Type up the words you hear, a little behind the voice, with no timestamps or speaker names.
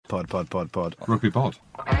Pod. Rugby pod.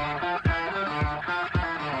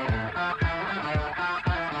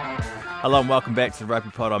 Hello and welcome back to the Rugby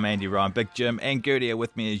Pod. I'm Andy Ryan. Big Jim and Gertie are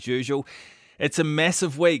with me as usual. It's a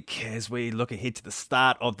massive week as we look ahead to the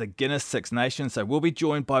start of the Guinness Six Nations. So we'll be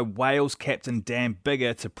joined by Wales captain Dan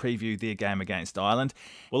Biggar to preview their game against Ireland.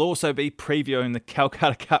 We'll also be previewing the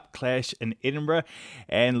Calcutta Cup clash in Edinburgh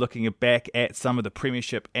and looking back at some of the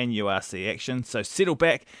Premiership and URC action. So settle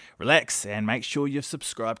back, relax, and make sure you've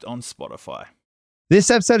subscribed on Spotify.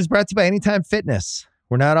 This episode is brought to you by Anytime Fitness.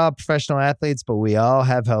 We're not all professional athletes, but we all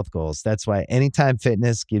have health goals. That's why Anytime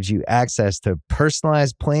Fitness gives you access to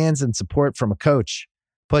personalized plans and support from a coach.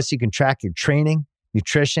 Plus, you can track your training,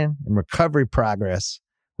 nutrition, and recovery progress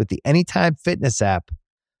with the Anytime Fitness app,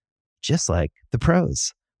 just like the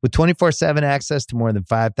pros. With 24/7 access to more than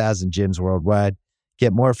 5,000 gyms worldwide,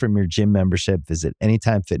 get more from your gym membership. Visit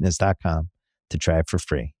anytimefitness.com to try it for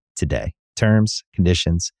free today. Terms,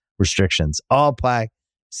 conditions, restrictions all apply.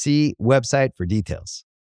 See website for details.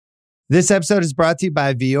 This episode is brought to you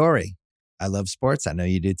by Viore. I love sports. I know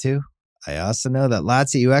you do too. I also know that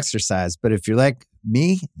lots of you exercise, but if you're like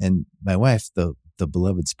me and my wife, the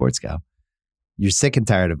beloved sports gal, you're sick and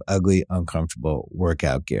tired of ugly, uncomfortable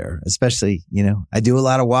workout gear. Especially, I do a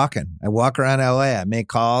lot of walking. I walk around LA. I make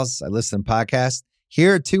calls. I listen to podcasts.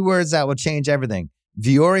 Here are two words that will change everything.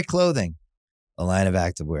 Viore Clothing, a line of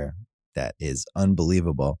activewear that is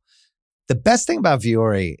unbelievable. The best thing about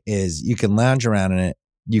Viore is you can lounge around in it.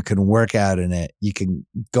 You can work out in it. You can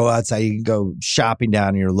go outside. You can go shopping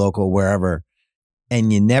down in your local wherever.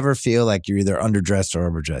 And you never feel like you're either underdressed or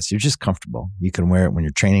overdressed. You're just comfortable. You can wear it when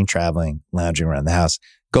you're training, traveling, lounging around the house.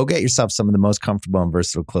 Go get yourself some of the most comfortable and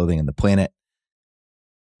versatile clothing on the planet.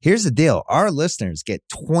 Here's the deal. Our listeners get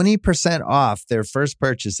 20% off their first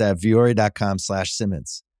purchase at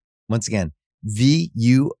Viore.com/Simmons. Once again,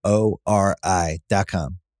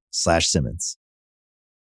 VUORI.com/Simmons.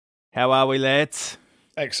 How are we, lads?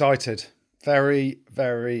 Excited. Very,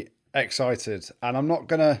 very excited. And I'm not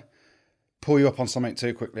going to pull you up on something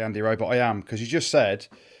too quickly, Andy Rowe, but I am, because you just said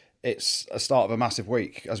it's a start of a massive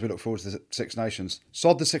week as we look forward to the Six Nations.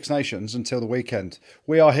 Sod the Six Nations until the weekend.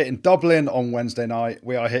 We are hitting Dublin on Wednesday night.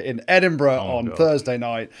 We are hitting Edinburgh on Thursday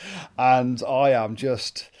night. And I am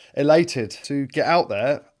just elated to get out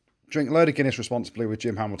there, drink a load of Guinness responsibly with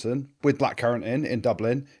Jim Hamilton, with blackcurrant in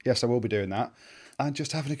Dublin. Yes, I will be doing that. And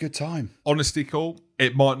just having a good time. Honesty call,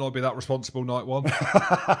 it might not be that responsible night one.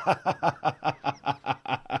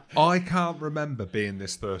 I can't remember being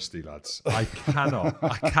this thirsty, lads. I cannot.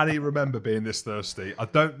 I can't even remember being this thirsty. I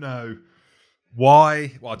don't know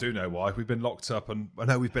why. Well, I do know why. We've been locked up, and I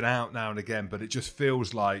know we've been out now and again, but it just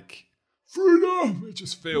feels like freedom. It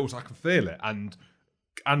just feels, I can feel it. And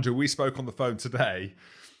Andrew, we spoke on the phone today.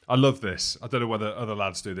 I love this. I don't know whether other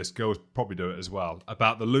lads do this. Girls probably do it as well.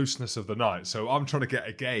 About the looseness of the night. So I'm trying to get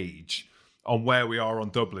a gauge on where we are on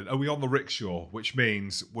Dublin. Are we on the rickshaw, which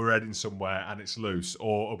means we're heading somewhere and it's loose,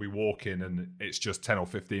 or are we walking and it's just 10 or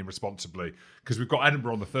 15 responsibly? Because we've got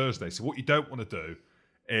Edinburgh on the Thursday. So what you don't want to do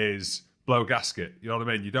is blow a gasket. You know what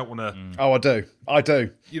I mean? You don't want to... Oh, I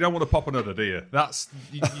do. You don't want to pop another, do you?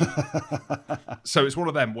 So it's one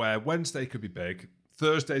of them where Wednesday could be big.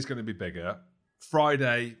 Thursday's going to be bigger.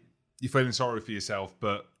 Friday, you're feeling sorry for yourself,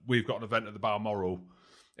 but we've got an event at the Balmoral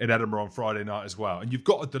in Edinburgh on Friday night as well. And you've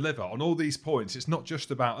got to deliver on all these points. It's not just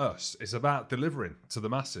about us. It's about delivering to the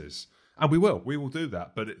masses. And we will do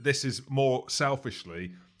that. But this is more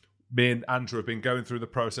selfishly, me and Andrew have been going through the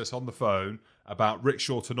process on the phone about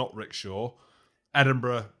rickshaw to not rickshaw.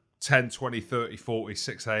 Edinburgh, 10, 20, 30, 40,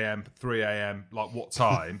 6 a.m., 3 a.m., like what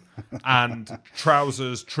time? And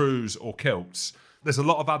trousers, trews or kilts. There's a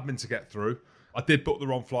lot of admin to get through. I did book the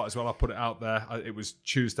wrong flight as well. I put it out there. It was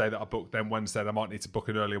Tuesday that I booked, then Wednesday. And I might need to book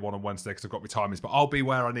an earlier one on Wednesday because I've got my timings. But I'll be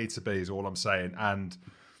where I need to be is all I'm saying. And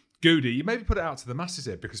Goody, you maybe put it out to the masses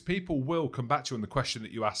here because people will come back to you on the question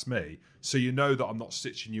that you asked me. So you know that I'm not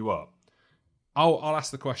stitching you up. I'll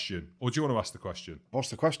ask the question. Or do you want to ask the question? What's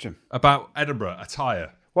the question? About Edinburgh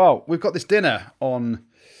attire. Well, we've got this dinner on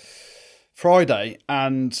Friday.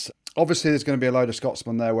 And obviously there's going to be a load of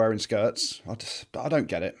Scotsmen there wearing skirts. I don't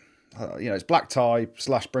get it. It's black tie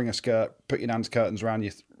 / bring a skirt, put your nan's curtains around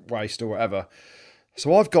your waist or whatever.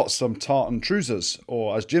 So I've got some tartan trousers,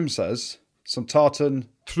 or as Jim says, some tartan...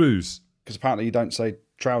 Trews. Because apparently you don't say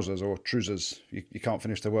trousers or trousers. You can't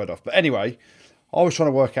finish the word off. But anyway, I was trying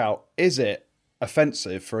to work out, is it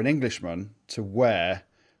offensive for an Englishman to wear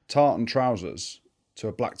tartan trousers to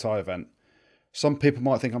a black tie event? Some people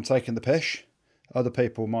might think I'm taking the pish. Other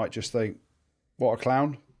people might just think, what a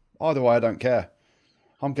clown. Either way, I don't care.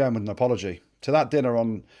 I'm going with an apology to that dinner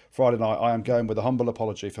on Friday night, I am going with a humble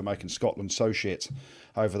apology for making Scotland so shit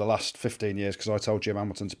over the last 15 years because I told Jim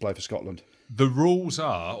Hamilton to play for Scotland. The rules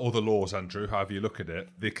are, or the laws, Andrew, however you look at it,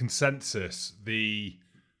 the consensus, the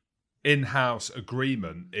in-house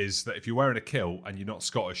agreement is that if you're wearing a kilt and you're not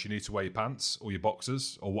Scottish, you need to wear your pants or your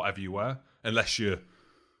boxers or whatever you wear, unless you're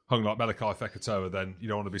hung like Malachi Fekitoa, then you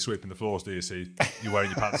don't want to be sweeping the floors, do you? See, you're wearing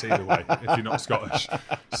your pants either way if you're not Scottish.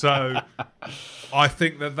 So I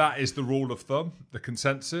think that is the rule of thumb, the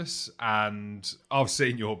consensus. And I've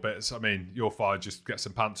seen your bits. I mean, you're fine, just get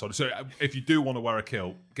some pants on. So if you do want to wear a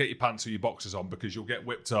kilt, get your pants or your boxers on because you'll get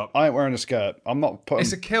whipped up. I ain't wearing a skirt. I'm not putting...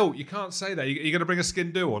 It's a kilt. You can't say that. You're going to bring a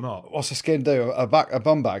skin do or not? What's a skin do? A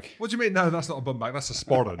bum bag? What do you mean? No, that's not a bum bag. That's a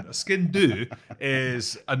sporran. A skin do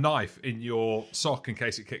is a knife in your sock in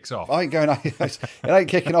case it kicks off. I ain't going... It ain't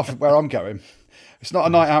kicking off where I'm going. It's not a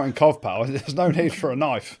night out in Cov, pal. There's no need for a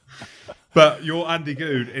knife. But you're Andy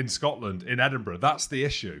Good in Scotland, in Edinburgh. That's the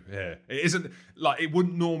issue here. It isn't like it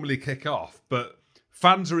wouldn't normally kick off, but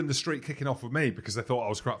fans are in the street kicking off with me because they thought I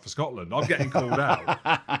was crap for Scotland. I'm getting called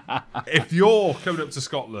out. If you're coming up to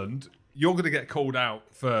Scotland, you're going to get called out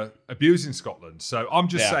for abusing Scotland. So I'm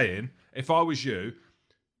just saying, if I was you,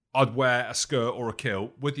 I'd wear a skirt or a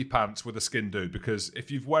kilt with your pants with a skin do, because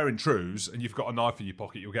if you're wearing trews and you've got a knife in your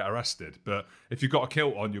pocket, you'll get arrested. But if you've got a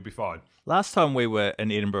kilt on, you'll be fine. Last time we were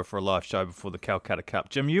in Edinburgh for a live show before the Calcutta Cup,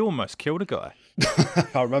 Jim, you almost killed a guy.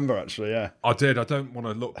 I remember, actually, yeah. I did. I don't want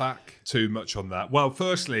to look back too much on that. Well,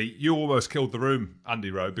 firstly, you almost killed the room,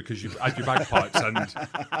 Andy Rowe, because you had your bagpipes and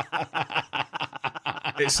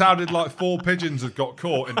it sounded like 4 pigeons had got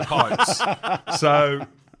caught in the pipes. So,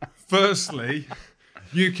 firstly,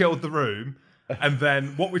 you killed the room. And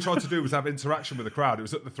then what we tried to do was have interaction with the crowd. It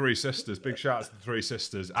was at the Three Sisters. Big shout out to the Three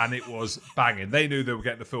Sisters. And it was banging. They knew they were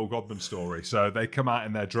getting the Phil Godman story. So they come out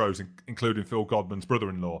in their droves, including Phil Godman's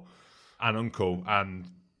brother-in-law and uncle and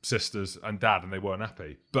sisters and dad, and they weren't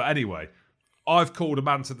happy. But anyway, I've called a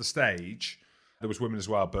man to the stage. There was women as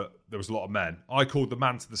well, but there was a lot of men. I called the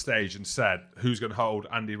man to the stage and said, who's going to hold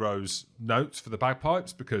Andy Rowe's notes for the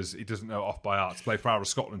bagpipes? Because he doesn't know it off by heart, to play for Hour of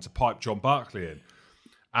Scotland, to pipe John Barclay in.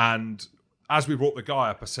 And as we brought the guy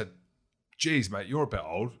up, I said, geez, mate, you're a bit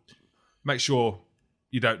old. Make sure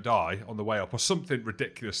you don't die on the way up, or something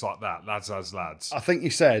ridiculous like that, lads as lads. I think you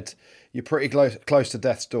said you're pretty close to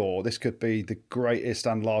death's door. This could be the greatest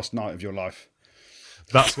and last night of your life.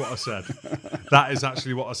 That's what I said. That is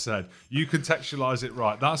actually what I said. You contextualise it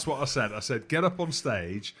right. That's what I said. I said, get up on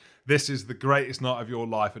stage. This is the greatest night of your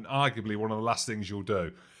life and arguably one of the last things you'll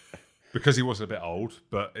do. Because he was a bit old,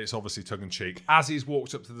 but it's obviously tongue-in-cheek. As he's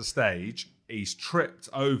walked up to the stage, he's tripped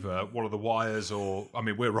over one of the wires,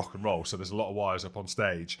 we're rock and roll, so there's a lot of wires up on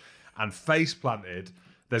stage, and face planted.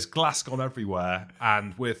 There's glass gone everywhere,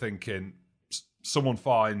 and we're thinking, someone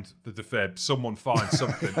find the defib, someone find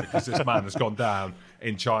something, because this man has gone down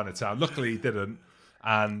in Chinatown. Luckily, he didn't,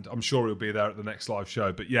 and I'm sure he'll be there at the next live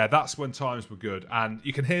show. But yeah, that's when times were good, and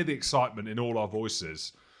you can hear the excitement in all our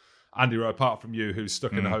voices. Andy Rowe, apart from you, who's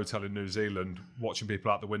stuck in a hotel in New Zealand watching people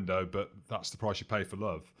out the window, but that's the price you pay for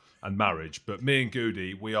love and marriage. But me and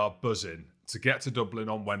Goody, we are buzzing to get to Dublin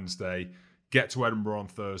on Wednesday, get to Edinburgh on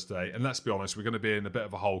Thursday. And let's be honest, we're going to be in a bit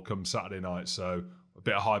of a hole come Saturday night. So a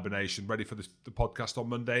bit of hibernation, ready for the podcast on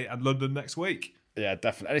Monday and London next week. Yeah,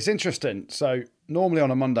 definitely. And it's interesting. So normally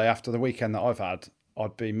on a Monday after the weekend that I've had,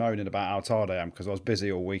 I'd be moaning about how tired I am because I was busy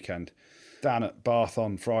all weekend. Down at Bath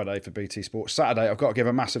on Friday for BT Sports. Saturday, I've got to give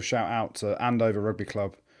a massive shout out to Andover Rugby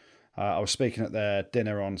Club. I was speaking at their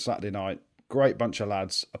dinner on Saturday night. Great bunch of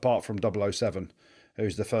lads, apart from 007,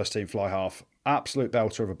 who's the first team fly half. Absolute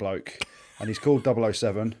belter of a bloke. And he's called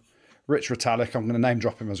 007. Rich Retallick, I'm going to name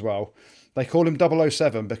drop him as well. They call him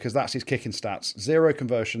 007 because that's his kicking stats. 0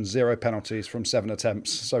 conversions, 0 penalties from 7 attempts.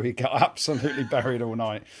 So he got absolutely buried all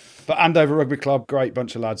night. But Andover Rugby Club, great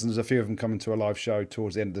bunch of lads. And there's a few of them coming to a live show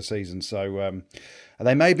towards the end of the season. So and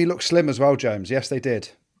they maybe look slim as well, James. Yes, they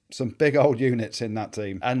did. Some big old units in that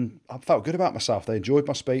team. And I felt good about myself. They enjoyed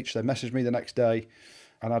my speech. They messaged me the next day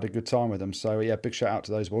and I had a good time with them. So yeah, big shout out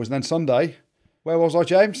to those boys. And then Sunday, where was I,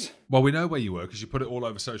 James? Well, we know where you were because you put it all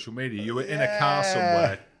over social media. You were in a car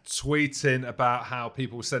somewhere tweeting about how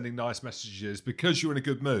people were sending nice messages because you were in a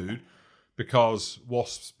good mood because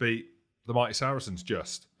Wasps beat the Mighty Saracens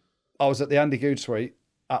just. I was at the Andy Good suite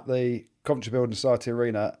at the Coventry Building Society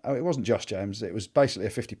Arena. Oh, it wasn't just, James. It was basically a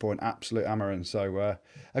 50-point absolute hammering. So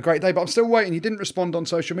a great day. But I'm still waiting. You didn't respond on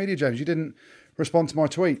social media, James. You didn't respond to my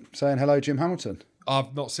tweet saying, hello, Jim Hamilton.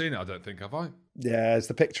 I've not seen it, I don't think, have I? Yeah, it's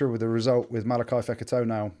the picture with the result with Malachi Fekitoa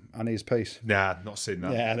now and his piece. Nah, not seen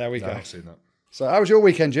that. Yeah, there we go. Not seen that. So how was your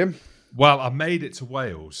weekend, Jim? Well, I made it to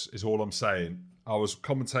Wales, is all I'm saying. I was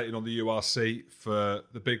commentating on the URC for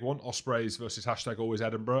the big one, Ospreys versus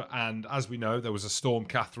 #AlwaysEdinburgh. And as we know, there was a storm,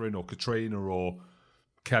 Catherine or Katrina or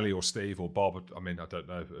Kelly or Steve or Bob. I mean, I don't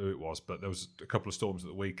know who it was, but there was a couple of storms at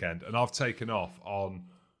the weekend. And I've taken off on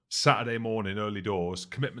Saturday morning, early doors,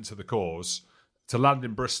 commitment to the cause, to land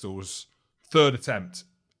in Bristol's third attempt.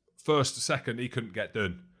 First, second, he couldn't get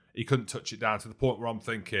done. He couldn't touch it down to the point where I'm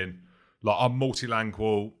thinking, like, I'm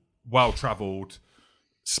multilingual, well-travelled,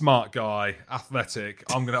 smart guy, athletic.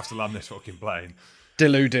 I'm going to have to land this fucking plane.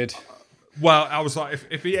 Deluded. Well, I was like,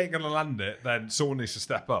 if he ain't going to land it, then someone needs to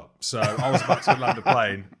step up. So I was about to land a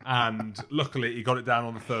plane, and luckily he got it down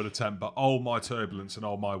on the third attempt, but oh my turbulence and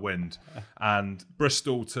oh my wind. And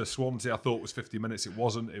Bristol to Swansea, I thought was 50 minutes. It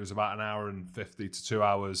wasn't. It was about an hour and 50 to 2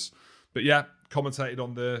 hours. But yeah, commentated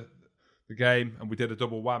on the game, and we did a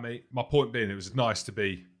double whammy. My point being, it was nice to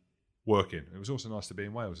be working. It was also nice to be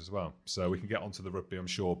in Wales as well. So we can get onto the rugby, I'm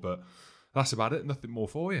sure, but that's about it. Nothing more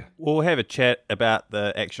for you. We'll have a chat about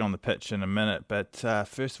the action on the pitch in a minute, but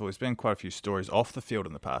first of all, there's been quite a few stories off the field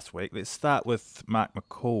in the past week. Let's start with Mark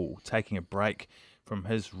McCall taking a break from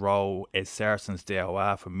his role as Saracens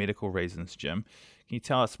DOR for medical reasons, Jim. Can you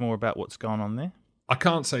tell us more about what's going on there? I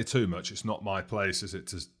can't say too much. It's not my place, is it,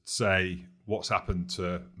 to say what's happened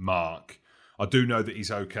to Mark. I do know that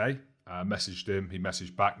he's okay. I messaged him. He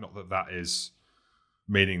messaged back. Not that that is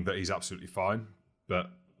meaning that he's absolutely fine, but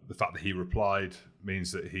the fact that he replied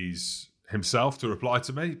means that he's himself to reply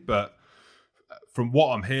to me. But from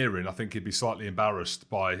what I'm hearing, I think he'd be slightly embarrassed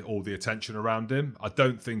by all the attention around him. I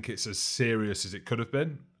don't think it's as serious as it could have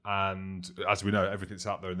been. And as we know, everything's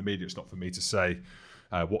out there in the media. It's not for me to say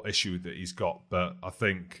what issue that he's got. But I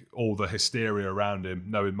think all the hysteria around him,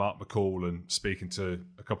 knowing Mark McCall and speaking to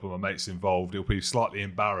a couple of my mates involved, he'll be slightly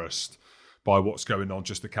embarrassed by what's going on,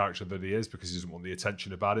 just the character that he is, because he doesn't want the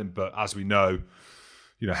attention about him. But as we know,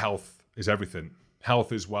 health is everything.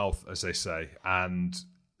 Health is wealth, as they say. And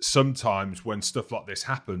sometimes when stuff like this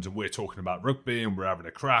happens, and we're talking about rugby and we're having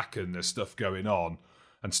a crack and there's stuff going on,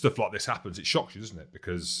 and stuff like this happens, it shocks you, doesn't it?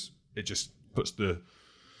 Because it just puts the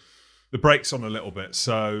brakes on a little bit.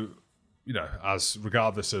 So, as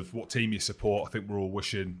regardless of what team you support, I think we're all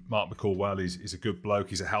wishing Mark McCall well. He's a good bloke.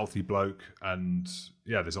 He's a healthy bloke. And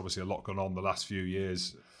yeah, there's obviously a lot gone on the last few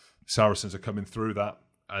years. Saracens are coming through that,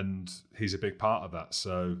 and he's a big part of that.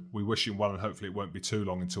 So we wish him well, and hopefully it won't be too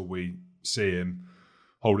long until we see him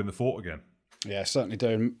holding the fort again. Yeah, certainly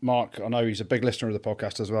do. Mark, I know he's a big listener of the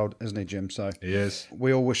podcast as well, isn't he, Jim? So he is.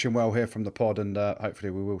 We all wish him well here from the pod, and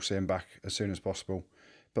hopefully we will see him back as soon as possible,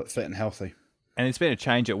 but fit and healthy. And there's been a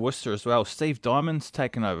change at Worcester as well. Steve Diamond's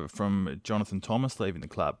taken over from Jonathan Thomas leaving the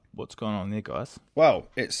club. What's going on there, guys? Well,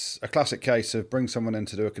 it's a classic case of bring someone in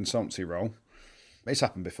to do a consultancy role. It's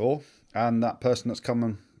happened before, and that person that's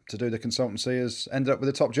come to do the consultancy has ended up with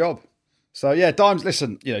a top job. So yeah, Dimes,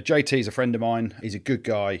 listen, JT's a friend of mine. He's a good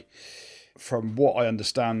guy. From what I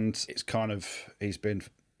understand, he's been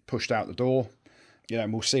pushed out the door,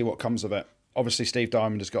 and we'll see what comes of it. Obviously, Steve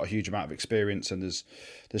Diamond has got a huge amount of experience, and there's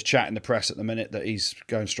chat in the press at the minute that he's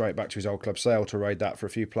going straight back to his old club Sale to raid that for a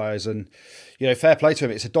few players. And, fair play to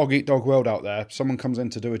him. It's a dog-eat-dog world out there. Someone comes in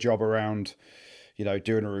to do a job around,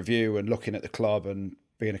 doing a review and looking at the club and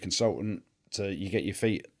being a consultant. You get your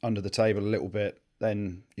feet under the table a little bit.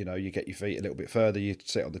 Then, you get your feet a little bit further. You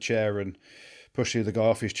sit on the chair and push the guy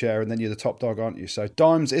off his chair, and then you're the top dog, aren't you? So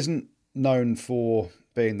Dimes isn't known for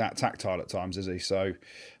being that tactile at times, is he? So,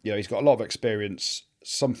 he's got a lot of experience.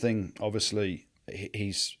 Something, obviously,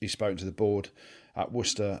 he's spoken to the board at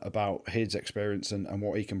Worcester about his experience and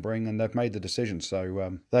what he can bring, and they've made the decision.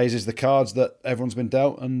 So, these is the cards that everyone's been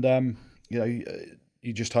dealt, and,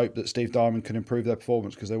 you just hope that Steve Diamond can improve their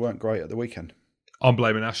performance, because they weren't great at the weekend. I'm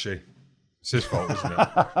blaming Ashley. It's his fault, isn't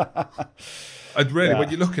it? And really, when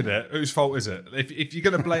you look at it, whose fault is it? If you're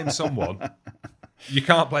going to blame someone, you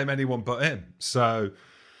can't blame anyone but him. So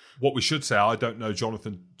what we should say, I don't know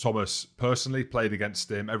Jonathan Thomas personally, played against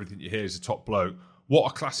him. Everything you hear is a top bloke. What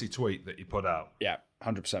a classy tweet that he put out. Yeah,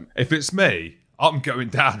 100%. If it's me, I'm going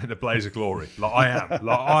down in a blaze of glory.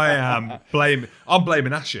 I'm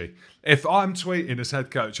blaming Ashley. If I'm tweeting as head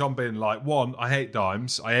coach, I'm being like, one, I hate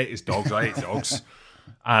Dimes. I hate his dogs. I hate dogs.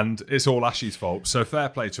 And it's all Ashley's fault. So fair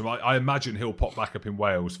play to him. I imagine he'll pop back up in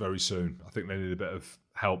Wales very soon. I think they need a bit of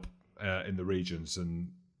help in the regions, and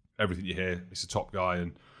everything you hear, he's a top guy,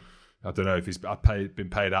 and I don't know if he's been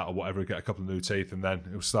paid out or whatever, get a couple of new teeth, and then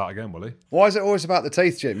he'll start again, will he? Why is it always about the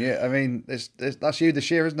teeth, Jim? Yeah, I mean, that's you this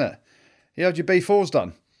year, isn't it? You had your B4s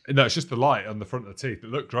done. No, it's just the light on the front of the teeth. They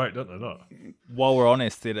look great, don't they? Not. While we're on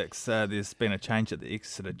aesthetics, there's been a change at the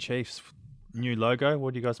Exeter Chiefs. New logo.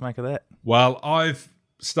 What do you guys make of that? Well, I've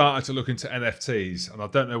started to look into NFTs, and I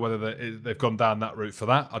don't know whether they've gone down that route for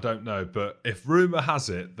that. I don't know. But if rumour has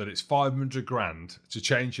it that it's 500 grand to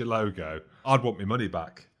change your logo, I'd want my money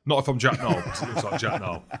back. Not if I'm Jack Noel, because it looks like Jack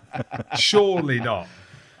Noel. Surely not.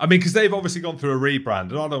 I mean, because they've obviously gone through a rebrand,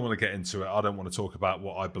 and I don't want to get into it. I don't want to talk about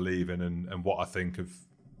what I believe in and what I think of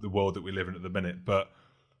the world that we live in at the minute. But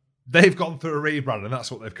they've gone through a rebrand, and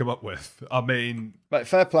that's what they've come up with. I mean... But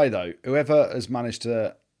fair play, though. Whoever has managed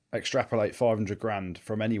to extrapolate 500 grand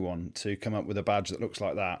from anyone to come up with a badge that looks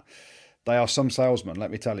like that, they are some salesman, let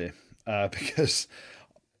me tell you. Because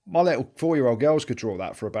my little 4-year-old girls could draw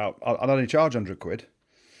that for about... I'd only charge 100 quid.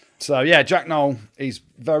 So, yeah, Jack Noel, he's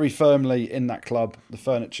very firmly in that club, the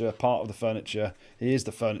furniture, part of the furniture. He is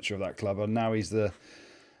the furniture of that club, and now he's the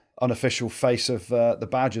unofficial face of the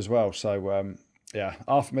badge as well. So, yeah,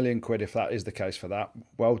 £500,000 if that is the case for that.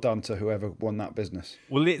 Well done to whoever won that business.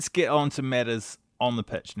 Well, let's get on to matters on the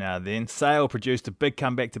pitch now then. Sale produced a big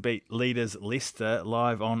comeback to beat leaders Leicester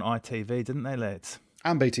live on ITV, didn't they, lads?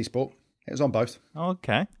 And BT Sport. It was on both.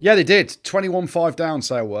 Okay. Yeah, they did. 21-5 down,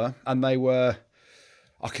 Sale were. And they were...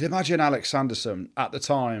 I can imagine Alex Sanderson at the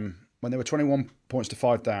time, when they were 21 points to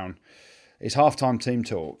 5 down, his half-time team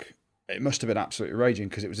talk, it must have been absolutely raging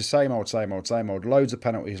because it was the same old. Loads of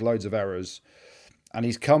penalties, loads of errors. And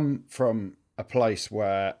he's come from a place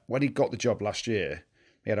where, when he got the job last year,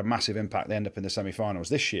 he had a massive impact. They end up in the semi-finals.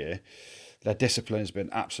 This year, their discipline has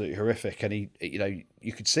been absolutely horrific. And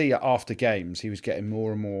you could see after games, he was getting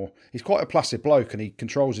more and more... He's quite a placid bloke and he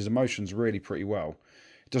controls his emotions really pretty well.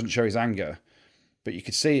 He doesn't show his anger. But you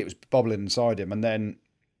could see it was bubbling inside him. And then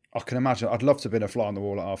I can imagine, I'd love to have been a fly on the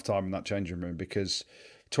wall at half-time in that changing room because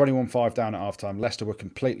 21-5 down at half-time, Leicester were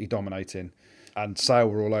completely dominating and Sale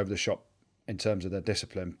were all over the shop in terms of their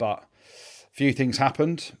discipline. But a few things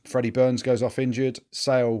happened. Freddie Burns goes off injured.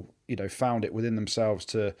 Sale, found it within themselves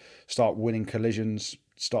to start winning collisions,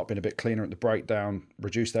 start being a bit cleaner at the breakdown,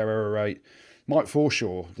 reduce their error rate. Mike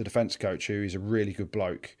Forshaw, the defence coach, who is a really good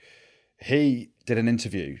bloke, he did an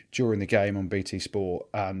interview during the game on BT Sport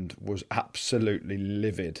and was absolutely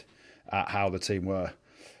livid at how the team were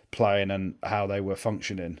playing and how they were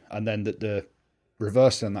functioning. And then the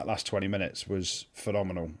reversal in that last 20 minutes was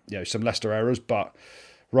phenomenal. Some Leicester errors, but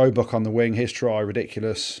Roebuck on the wing, his try,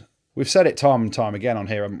 ridiculous. We've said it time and time again on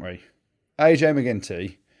here, haven't we? AJ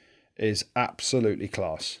McGinty is absolutely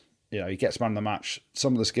class. He gets man of the match.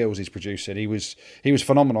 Some of the skills he's producing, he was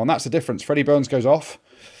phenomenal. And that's the difference. Freddie Burns goes off.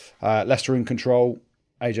 Leicester in control.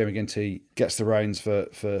 AJ McGinty gets the reins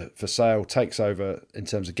for Sale, takes over in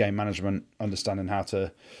terms of game management, understanding how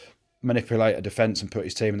to manipulate a defence and put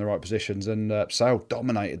his team in the right positions. And Sale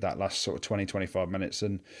dominated that last sort of 20, 25 minutes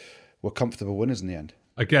and were comfortable winners in the end.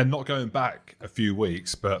 Again, not going back a few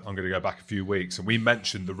weeks, but I'm going to go back a few weeks. And we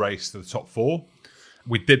mentioned the race to the top 4.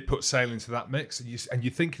 We did put Sale into that mix. And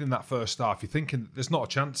you're thinking in that first half, you're thinking there's not a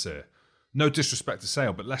chance here. No disrespect to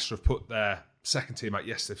Sale, but Leicester have put their second team out.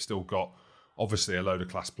 Yes, they've still got obviously a load of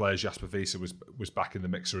class players. Jasper Wiese was back in the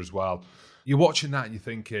mixer as well. You're watching that and you're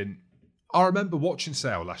thinking, I remember watching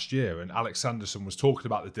Sale last year and Alex Sanderson was talking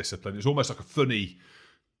about the discipline. It was almost like a funny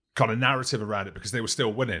kind of narrative around it because they were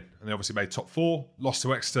still winning. And they obviously made top 4, lost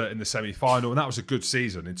to Exeter in the semi-final. And that was a good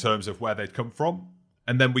season in terms of where they'd come from.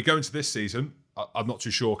 And then we go into this season. I'm not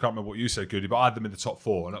too sure. I can't remember what you said, Goody, but I had them in the top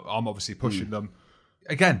 4. And I'm obviously pushing them.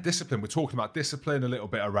 Again, discipline. We're talking about discipline a little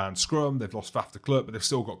bit around scrum. They've lost Faf de Klerk, but they've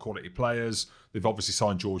still got quality players. They've obviously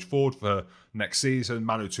signed George Ford for next season.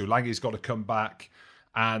 Manu Tuolangi's got to come back.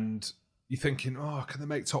 And you're thinking, can they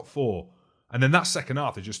make top 4? And then that second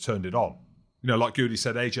half, they just turned it on. Like Goody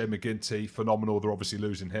said, AJ McGinty, phenomenal. They're obviously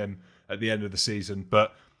losing him at the end of the season.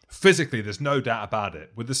 But physically, there's no doubt about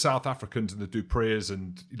it. With the South Africans and the Dupreas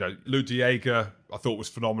and, Lou Diega, I thought was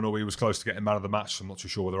phenomenal. He was close to getting man of the match. I'm not too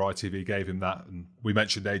sure whether ITV gave him that. And we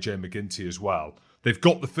mentioned AJ McGinty as well. They've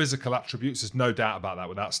got the physical attributes. There's no doubt about that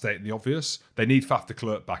without stating the obvious. They need Faf de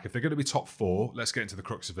Klerk back. If they're going to be top 4, let's get into the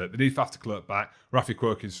crux of it. They need Faf de Klerk back. Rafi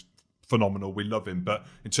Quirk is phenomenal. We love him. But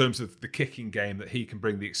in terms of the kicking game that he can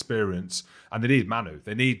bring, the experience, and they need Manu.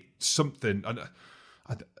 They need something. And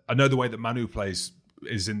I know the way that Manu plays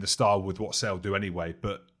is in the style with what Sale do anyway,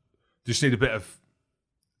 but just need a bit of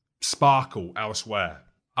sparkle elsewhere.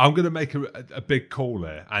 I'm going to make a big call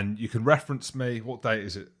here, and you can reference me. What date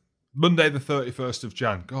is it? Monday the 31st of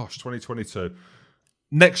Jan. Gosh, 2022.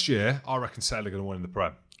 Next year, I reckon Sale are going to win in the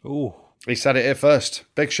Prem. Ooh. He said it here first.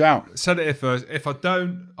 Big shout. Said it here first. If I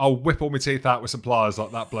don't, I'll whip all my teeth out with some pliers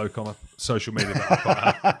like that bloke on social media that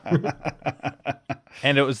I put out.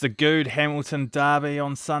 And it was the Good Hamilton derby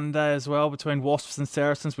on Sunday as well between Wasps and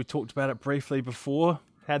Saracens. We talked about it briefly before.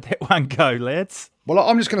 How'd that one go, lads? Well,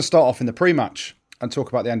 I'm just going to start off in the pre-match. and talk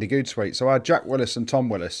about the Andy Good suite. So I had Jack Willis and Tom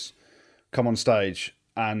Willis come on stage,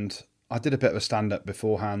 and I did a bit of a stand-up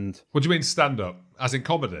beforehand. What do you mean stand-up? As in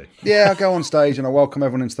comedy? Yeah, I go on stage and I welcome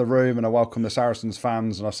everyone into the room, and I welcome the Saracens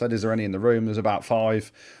fans, and I said, is there any in the room? There's about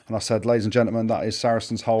 5. And I said, ladies and gentlemen, that is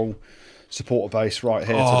Saracens' whole supporter base right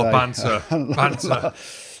here today. Banter.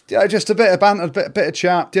 Yeah, just a bit of banter, a bit of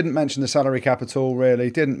chat. Didn't mention the salary cap at all,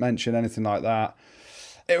 really. Didn't mention anything like that.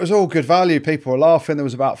 It was all good value. People were laughing. There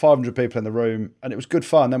was about 500 people in the room, and it was good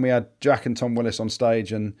fun. Then we had Jack and Tom Willis on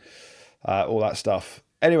stage and all that stuff.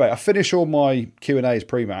 Anyway, I finish all my Q&As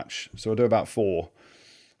pre-match, so I do about 4.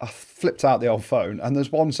 I flipped out the old phone, and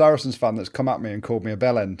there's one Saracens fan that's come at me and called me a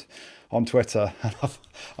bellend on Twitter. And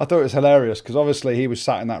I thought it was hilarious, because obviously he was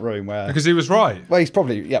sat in that room where... Because he was right. Well, he's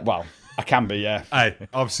probably... Yeah, well... I can be, yeah. Hey,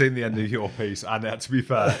 I've seen the end of your piece, and to be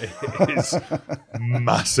fair, it's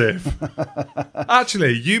massive.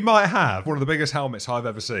 Actually, you might have one of the biggest helmets I've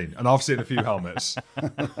ever seen, and I've seen a few helmets.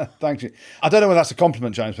 Thank you. I don't know whether that's a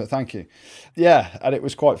compliment, James, but thank you. Yeah, and it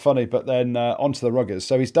was quite funny, but then onto the ruggers.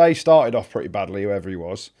 So his day started off pretty badly, whoever he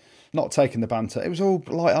was, not taking the banter. It was all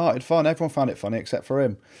light-hearted fun. Everyone found it funny except for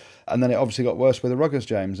him. And then it obviously got worse with the ruggers,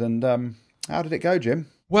 James. And how did it go, Jim?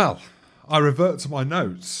 Well, I revert to my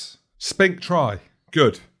notes. Spink try,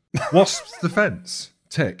 good. Wasps defence,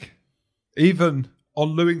 tick. Even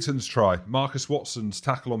on Lewington's try, Marcus Watson's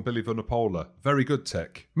tackle on Billy Vunipola, very good,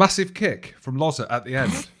 tick. Massive kick from Loza at the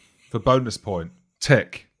end for bonus point,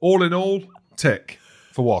 tick. All in all, tick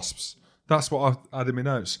for Wasps. That's what I had in my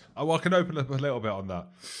notes. I can open up a little bit on that.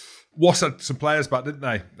 Wasps had some players back, didn't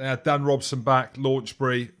they? They had Dan Robson back,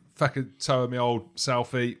 Launchbury, Fekatoa, my old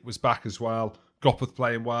selfie, was back as well. Gopeth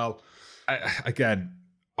playing well. Again,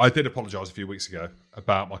 I did apologise a few weeks ago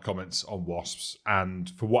about my comments on Wasps, and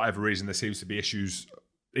for whatever reason, there seems to be issues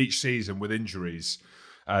each season with injuries.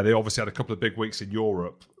 They obviously had a couple of big weeks in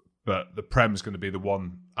Europe, but the Prem's going to be the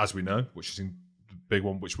one, as we know, which is the big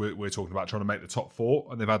one, which we're talking about, trying to make the top 4,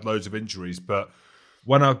 and they've had loads of injuries. But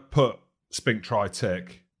when I put Spink try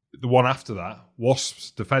tick, the one after that, Wasps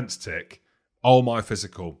defence tick, oh my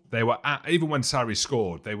physical. They were, even when Sarri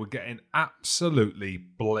scored, they were getting absolutely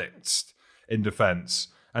blitzed in defence.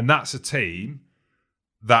 And that's a team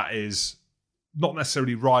that is not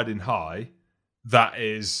necessarily riding high, that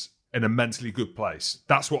is in a mentally good place.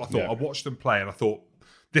 That's what I thought. Yeah. I watched them play and I thought,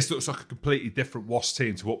 this looks like a completely different Wasps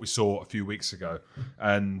team to what we saw a few weeks ago.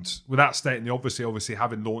 And without stating the obviously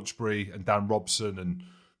having Launchbury and Dan Robson and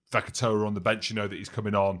Fekatoa on the bench, you know that he's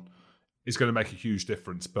coming on, is going to make a huge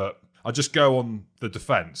difference. But I just go on the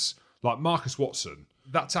defence. Like Marcus Watson,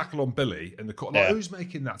 that tackle on Billy in the court, who's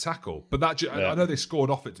making that tackle? But I know they scored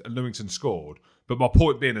off it and Lewington scored. But my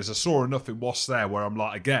point being is I saw enough in Wasps there where I'm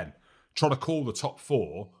like, again, trying to call the top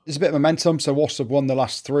 4. There's a bit of momentum. So Wasps have won the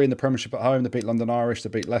last 3 in the Premiership at home. They beat London Irish, they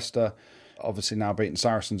beat Leicester, obviously now beating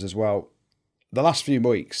Saracens as well. The last few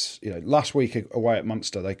weeks, last week away at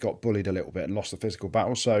Munster, they got bullied a little bit and lost the physical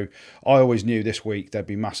battle. So I always knew this week they'd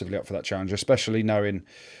be massively up for that challenge, especially knowing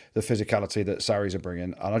the physicality that Sarries are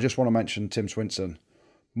bringing. And I just want to mention Tim Swinson.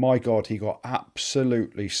 My God, he got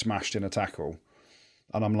absolutely smashed in a tackle.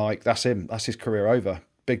 And I'm like, that's him. That's his career over.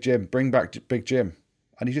 Big Jim, bring back Big Jim.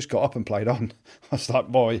 And he just got up and played on. I was like,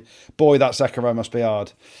 boy, that second row must be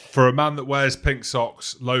hard. For a man that wears pink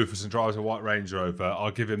socks, loafers and drives a white Range Rover,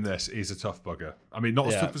 I'll give him this. He's a tough bugger. I mean, not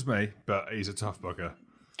as tough as me, but he's a tough bugger.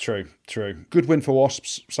 True. Good win for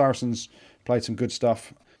Wasps. Saracens played some good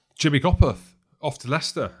stuff. Jimmy Gopeth, off to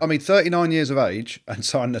Leicester. I mean, 39 years of age and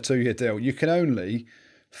signed a 2-year deal. You can only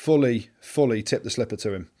fully tip the slipper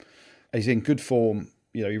to him. He's in good form.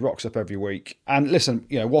 He rocks up every week. And listen,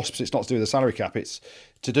 Wasps, it's not to do with the salary cap. It's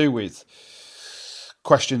to do with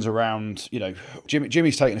questions around,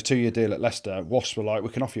 Jimmy's taking a 2-year deal at Leicester. Wasps were like, we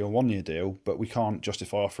can offer you a 1-year deal, but we can't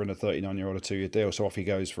justify offering a 39-year-old a 2-year deal. So off he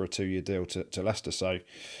goes for a 2-year deal to Leicester. So,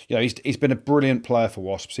 he's been a brilliant player for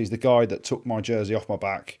Wasps. He's the guy that took my jersey off my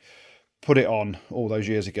back, put it on all those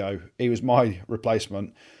years ago. He was my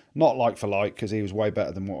replacement. Not like for like, because he was way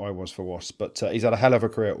better than what I was for Wasps. But he's had a hell of a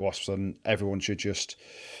career at Wasps, and everyone should just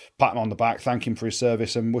pat him on the back, thank him for his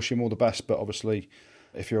service, and wish him all the best. But obviously,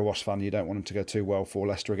 if you're a Wasps fan, you don't want him to go too well for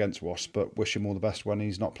Leicester against Wasps, but wish him all the best when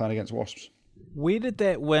he's not playing against Wasps. Where did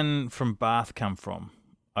that win from Bath come from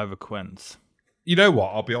over Quins? You know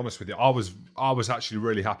what? I'll be honest with you. I was actually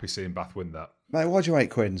really happy seeing Bath win that. Mate, why'd you hate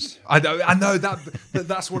Quins? I know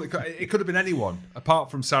that's what it could have been anyone apart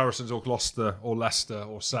from Saracens or Gloucester or Leicester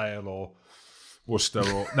or Sale or Worcester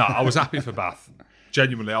I was happy for Bath.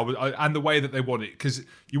 Genuinely, and the way that they won it, because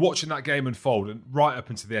you're watching that game unfold and right up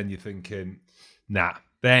into the end, you're thinking, nah,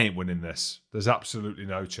 they ain't winning this. There's absolutely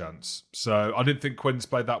no chance. So I didn't think Quins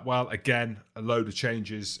played that well. Again, a load of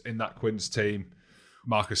changes in that Quins team.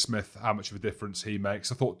 Marcus Smith, how much of a difference he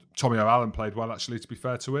makes. I thought Tommy O'Allen played well, actually, to be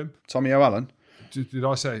fair to him. Tommy O'Allen? Did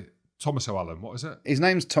I say Thomas O'Allen? What is it? His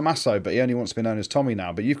name's Tommaso, but he only wants to be known as Tommy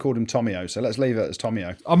now. But you've called him Tommy-O, so let's leave it as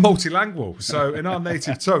Tommy-O. I'm multilingual, so in our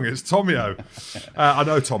native tongue, it's Tommy-O. I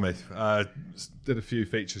know Tommy. Did a few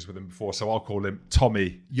features with him before, so I'll call him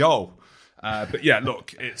Tommy-Yo. But yeah,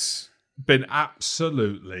 look, it's been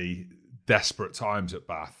absolutely desperate times at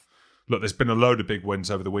Bath. Look, there's been a load of big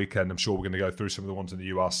wins over the weekend. I'm sure we're going to go through some of the ones in the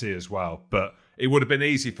URC as well. But it would have been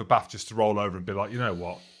easy for Bath just to roll over and be like, you know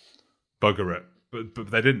what, bugger it.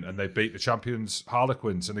 But they didn't, and they beat the champions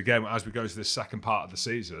Harlequins. And again, as we go into this second part of the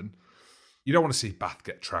season, you don't want to see Bath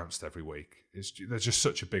get trounced every week. They're just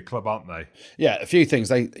such a big club, aren't they? Yeah, a few things.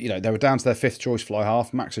 They were down to their fifth choice fly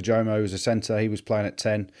half. Max Ajomo was a centre. He was playing at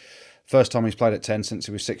 10. First time he's played at 10 since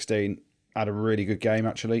he was 16. Had a really good game,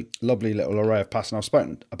 actually. Lovely little array of passing. I've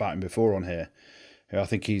spoken about him before on here. I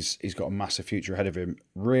think he's got a massive future ahead of him.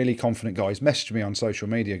 Really confident guy. He's messaged me on social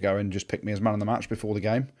media going, just pick me as man of the match before the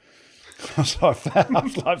game. I was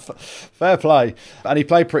like, fair play. And he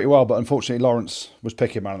played pretty well, but unfortunately Lawrence was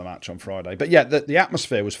picking man of the match on Friday. But yeah, the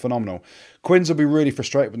atmosphere was phenomenal. Quins will be really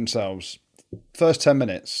frustrated with themselves. First 10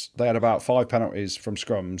 minutes, they had about 5 penalties from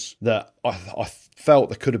scrums that I felt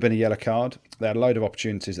there could have been a yellow card. They had a load of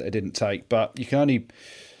opportunities that they didn't take, but you can only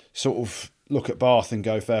sort of look at Bath and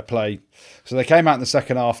go fair play. So they came out in the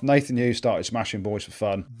second half. Nathan Hughes started smashing boys for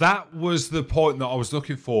fun. That was the point that I was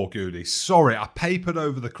looking for, Goody. Sorry, I papered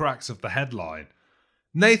over the cracks of the headline.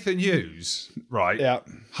 Nathan Hughes, right? Yeah.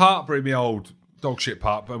 Hartbury, my old dogshit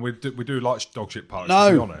park, and we do like dogshit parks,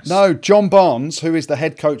 to be honest. No, John Barnes, who is the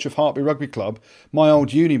head coach of Hartbury Rugby Club, my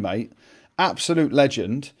old uni mate, absolute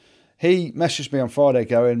legend. He messaged me on Friday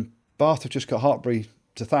going, Bath have just got Hartbury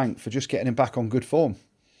to thank for just getting him back on good form.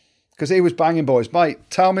 Because he was banging boys. Mate,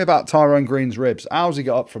 tell me about Tyrone Green's ribs. How's he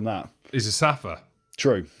got up from that? He's a Safa.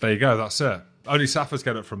 True. There you go, that's it. Only Safas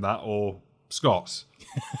get up from that, or Scots.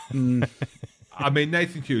 I mean,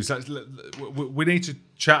 Nathan Hughes, we need to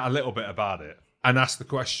chat a little bit about it and ask the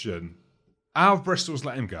question, how have Bristol's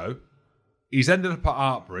let him go? He's ended up at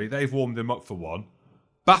Hartbury. They've warmed him up for one.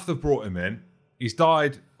 Bath have brought him in. He's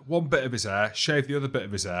dyed one bit of his hair, shaved the other bit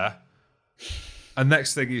of his hair. And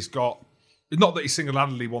next thing he's got, not that he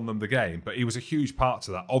single-handedly won them the game, but he was a huge part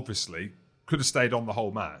to that, obviously. Could have stayed on the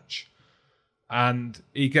whole match. And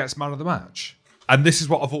he gets man of the match. And this is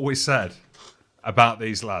what I've always said about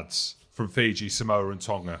these lads from Fiji, Samoa and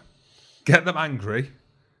Tonga. Get them angry,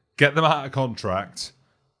 get them out of contract,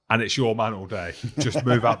 and it's your man all day. Just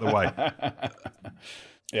move out the way.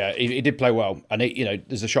 Yeah, he did play well. And,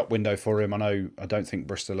 there's a shop window for him. I don't think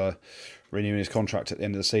Bristol are renewing his contract at the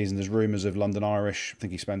end of the season. There's rumours of London Irish. I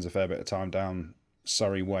think he spends a fair bit of time down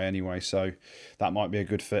Surrey way anyway. So that might be a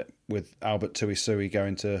good fit with Albert Tuisui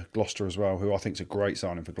going to Gloucester as well, who I think is a great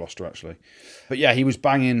signing for Gloucester, actually. But yeah, he was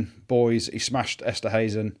banging boys. He smashed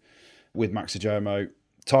Esterhazen with Max Ajomo.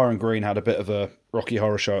 Tyrone Green had a bit of a Rocky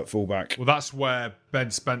Horror Show at fullback. Well, that's where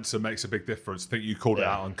Ben Spencer makes a big difference. I think you called it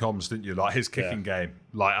out on comms, didn't you? Like his kicking game,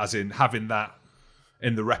 like as in having that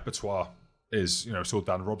in the repertoire is, saw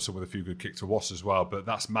Dan Robson with a few good kick to Wass as well, but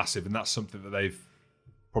that's massive and that's something that they've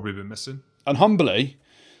probably been missing. And humbly,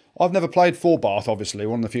 I've never played for Bath, obviously,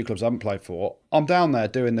 one of the few clubs I haven't played for. I'm down there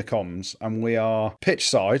doing the comms and we are pitch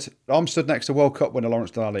side. I'm stood next to World Cup winner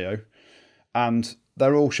Lawrence Dallaglio and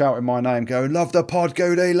they're all shouting my name, going, love the pod,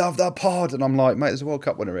 Goody, love the pod. And I'm like, mate, there's a World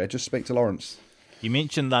Cup winner here. Just speak to Lawrence. You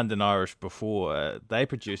mentioned London Irish before. They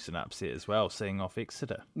produced an upset as well, seeing off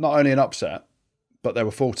Exeter. Not only an upset, but they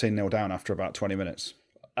were 14-0 down after about 20 minutes.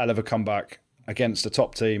 Hell of a comeback against a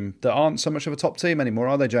top team that aren't so much of a top team anymore,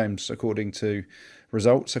 are they, James? According to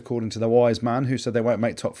results, according to the wise man who said they won't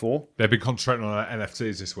make top 4. They've been concentrating on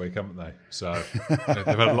NFTs this week, haven't they? So they've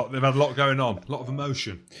had a lot going on, a lot of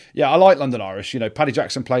emotion. Yeah, I like London Irish. Paddy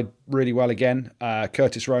Jackson played really well again.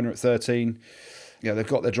 Curtis Rona at 13. Yeah, they've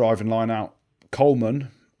got their driving line out. Coleman,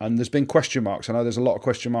 and there's been question marks. I know there's a lot of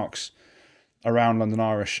question marks around London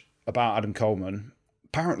Irish about Adam Coleman.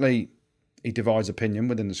 Apparently, he divides opinion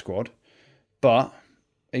within the squad, but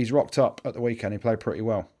he's rocked up at the weekend. He played pretty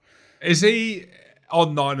well. Is he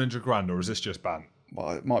on 900 grand, or is this just banned?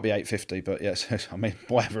 Well, it might be 850, but yes, I mean,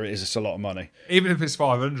 whatever it is, it's a lot of money. Even if it's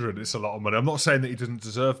 500, it's a lot of money. I'm not saying that he doesn't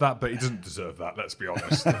deserve that, but he doesn't deserve that, let's be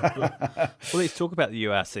honest. Well, let's talk about the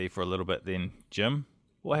URC for a little bit then, Jim.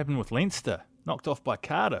 What happened with Leinster? Knocked off by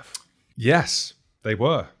Cardiff. Yes, they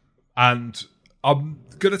were. And I'm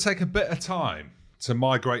going to take a bit of time to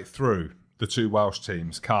migrate through the two Welsh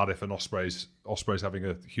teams, Cardiff and Ospreys. Ospreys having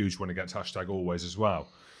a huge win against #always as well.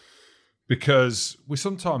 Because we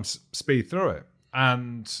sometimes speed through it.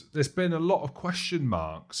 And there's been a lot of question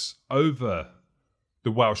marks over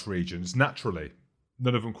the Welsh regions naturally.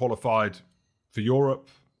 None of them qualified for Europe.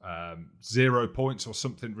 0 points or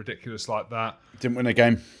something ridiculous like that. Didn't win a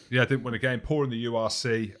game. Yeah, didn't win a game. Poor in the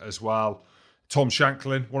URC as well. Tom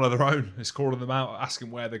Shanklin, one of their own, is calling them out, asking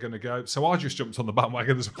where they're going to go. So I just jumped on the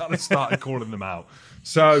bandwagon as well and started calling them out.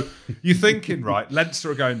 So you're thinking, right, Leinster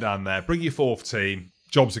are going down there. Bring your fourth team.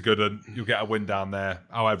 Jobs are good and you'll get a win down there.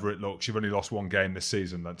 However it looks, you've only lost one game this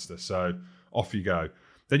season, Leinster. So off you go.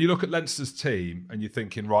 Then you look at Leinster's team and you're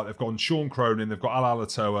thinking, right, they've got Sean Cronin, they've got Al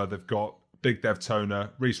Alatoa, they've got Big Dev Toner,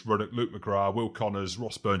 Rhys Ruddock, Luke McGrath, Will Connors,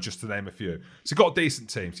 Ross Byrne, just to name a few. So you've got a decent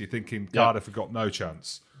team. So you're thinking Cardiff have got no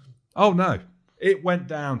chance. Oh, no. It went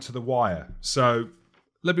down to the wire. So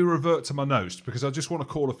let me revert to my notes because I just want to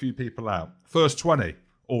call a few people out. First 20,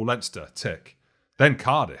 all Leinster, tick. Then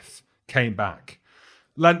Cardiff came back.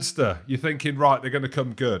 Leinster, you're thinking, right, they're going to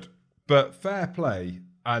come good. But fair play,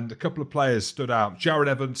 and a couple of players stood out. Jared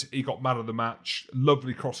Evans, he got man of the match.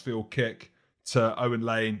 Lovely crossfield kick to Owen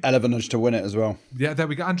Lane. Elevenage to win it as well. Yeah, there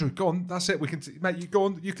we go. Andrew, go on. That's it. We can, mate, you go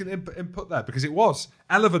on. You can input there because it was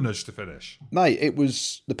Elevenage to finish. Mate, it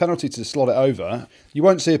was the penalty to slot it over. You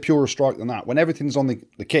won't see a purer strike than that. When everything's on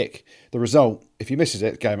the kick, the result, if he misses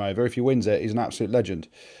it, game over. If he wins it, he's an absolute legend.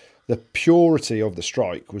 The purity of the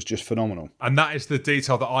strike was just phenomenal. And that is the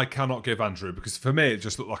detail that I cannot give Andrew because for me, it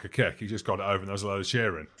just looked like a kick. He just got it over and there was a load of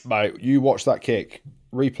cheering. Mate, you watch that kick,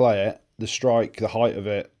 replay it, the strike, the height of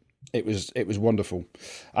it. It was wonderful.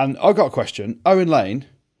 And I've got a question. Owen Lane,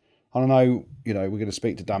 I know, we're going to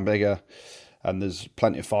speak to Dan Biggar and there's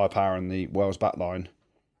plenty of firepower in the Wales backline.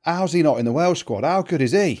 How's he not in the Wales squad? How good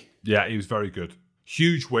is he? Yeah, he was very good.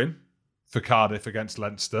 Huge win for Cardiff against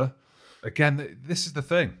Leinster. Again, this is the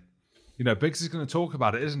thing. Biggs is going to talk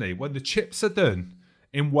about it, isn't he? When the chips are done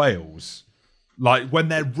in Wales, like when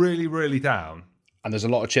they're really, really down. And there's a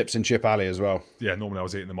lot of chips in Chip Alley as well. Yeah, normally I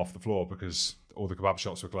was eating them off the floor because all the kebab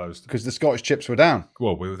shops were closed. Because the Scottish chips were down.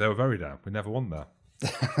 Well, they were very down. We never won that.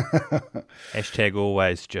 Hashtag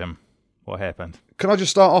always, Jim. What happened? Can I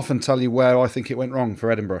just start off and tell you where I think it went wrong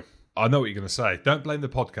for Edinburgh? I know what you're going to say. Don't blame the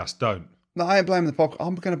podcast. Don't. No, I ain't blaming the podcast.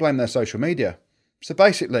 I'm going to blame their social media. So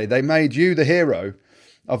basically, they made you the hero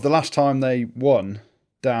of the last time they won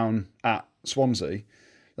down at Swansea.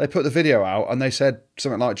 They put the video out and they said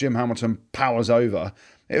something like Jim Hamilton powers over.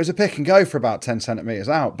 It was a pick and go for about 10 centimetres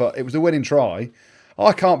out, but it was the winning try.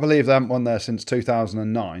 I can't believe they haven't won there since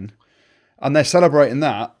 2009. And they're celebrating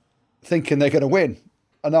that, thinking they're going to win.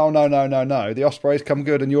 And no. The Ospreys come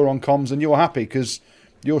good and you're on comms and you're happy because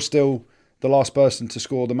you're still the last person to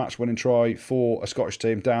score the match-winning try for a Scottish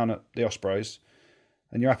team down at the Ospreys.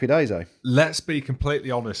 And you're happy days, eh? Let's be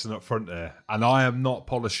completely honest and upfront here. And I am not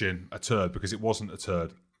polishing a turd because it wasn't a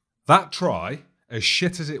turd. That try, as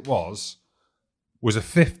shit as it was a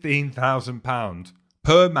 £15,000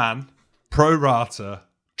 per man, pro rata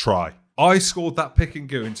try. I scored that pick and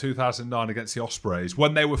go in 2009 against the Ospreys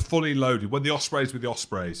when they were fully loaded, when the Ospreys were the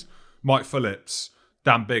Ospreys. Mike Phillips,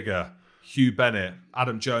 Dan Biggar, Hugh Bennett,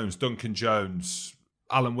 Adam Jones, Duncan Jones,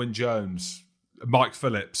 Alan Wynne-Jones, Mike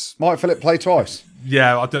Phillips. Mike Phillips played twice.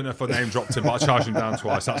 Yeah, I don't know if I name dropped him, but I charged him down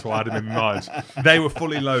twice. That's why I had him in my mind. They were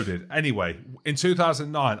fully loaded. Anyway, in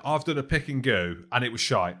 2009, I've done a pick and go, and it was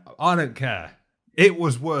shite. I don't care. It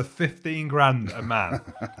was worth 15 grand a man.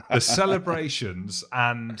 The celebrations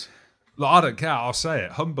and... Look, I don't care. I'll say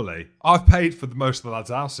it humbly. I've paid for most of the lads'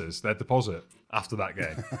 houses, their deposit after that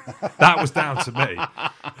game. That was down to me.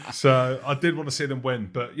 So I did want to see them win.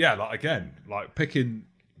 But yeah, picking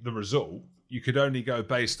the result, you could only go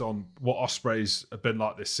based on what Ospreys have been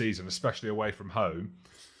like this season, especially away from home.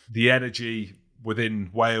 The energy within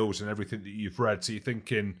Wales and everything that you've read. So you're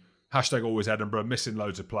thinking, #always Edinburgh, missing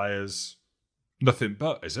loads of players. Nothing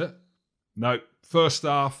but, is it? No. First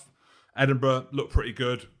half, Edinburgh looked pretty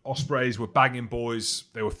good. Ospreys were banging boys.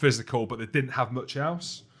 They were physical, but they didn't have much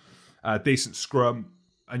else. Decent scrum.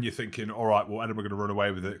 And you're thinking, all right, well, Edinburgh are going to run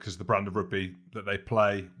away with it because the brand of rugby that they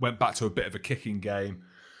play went back to a bit of a kicking game.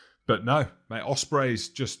 But no, mate, Ospreys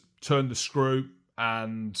just turned the screw.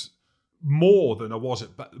 And more than I was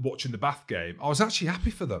watching the Bath game, I was actually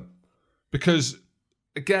happy for them. Because,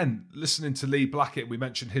 again, listening to Lee Blackett, we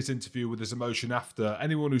mentioned his interview with his emotion after.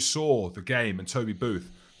 Anyone who saw the game and Toby Booth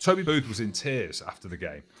was in tears after the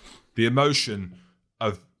game. The emotion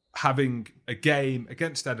of having a game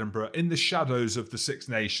against Edinburgh in the shadows of the Six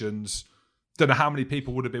Nations. Don't know how many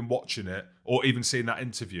people would have been watching it or even seen that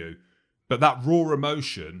interview. But that raw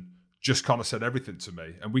emotion just kind of said everything to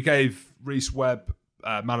me. And we gave Rhys Webb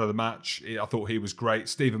man of the match. I thought he was great.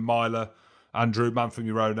 Stephen Myler, Andrew, man from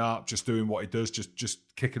your own art, just doing what he does, just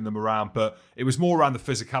kicking them around. But it was more around the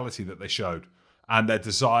physicality that they showed and their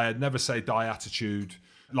desire, never say die attitude.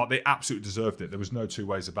 Like, they absolutely deserved it. There was no two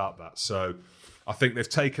ways about that. So I think they've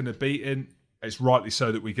taken a beating. It's rightly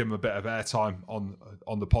so that we give them a bit of airtime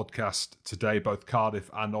on the podcast today, both Cardiff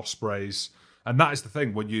and Ospreys. And that is the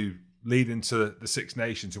thing, when you lead into the Six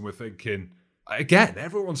Nations and we're thinking, again,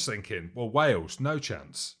 everyone's thinking, well, Wales, no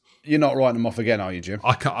chance. You're not writing them off again, are you, Jim?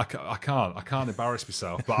 I can't embarrass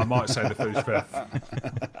myself, but I might say they finish fifth.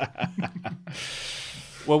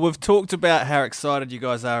 Well, we've talked about how excited you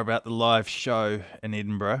guys are about the live show in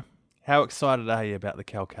Edinburgh. How excited are you about the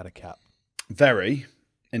Calcutta Cup? Very,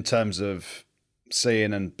 in terms of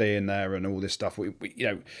seeing and being there and all this stuff. We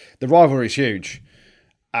the rivalry is huge.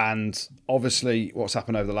 And obviously what's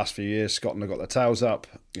happened over the last few years, Scotland have got their tails up.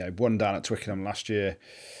 Won down at Twickenham last year.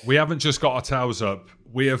 We haven't just got our tails up,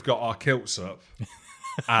 we have got our kilts up.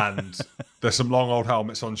 And there's some long old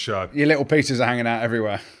helmets on show. Your little pieces are hanging out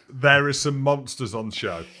everywhere. There is some monsters on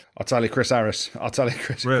show. I'll tell you Chris Harris,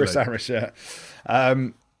 Really? Chris Harris, yeah.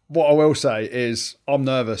 What I will say is I'm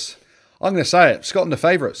nervous. I'm going to say it. Scotland are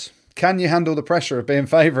favourites. Can you handle the pressure of being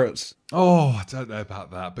favourites? Oh, I don't know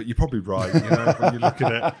about that, but you're probably right. When you look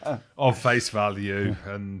at it on face value,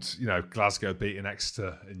 and Glasgow beating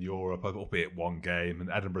Exeter in Europe, albeit one game, and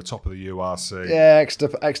Edinburgh top of the URC. Yeah,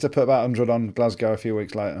 Exeter put about 100 on Glasgow a few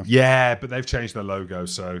weeks later. Yeah, but they've changed their logo,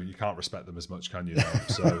 so you can't respect them as much, can you? Now?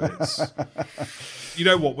 So it's, you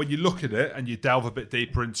know what? When you look at it and you delve a bit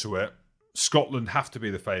deeper into it, Scotland have to be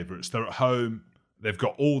the favourites. They're at home. They've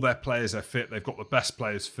got all their players are fit. They've got the best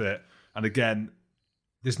players fit. And again,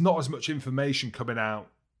 there's not as much information coming out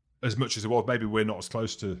as much as it was. Maybe we're not as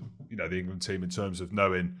close to the England team in terms of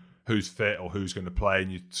knowing who's fit or who's going to play,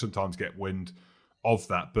 and you sometimes get wind of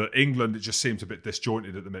that. But England, it just seems a bit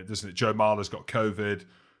disjointed at the minute, doesn't it? Joe Marler's got COVID.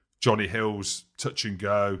 Johnny Hill's touch and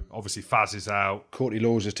go. Obviously, Faz is out. Courtney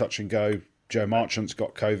Laws is touch and go. Joe Marchant's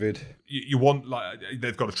got COVID. You want,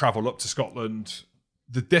 they've got to travel up to Scotland.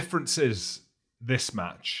 The difference is this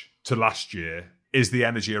match to last year is the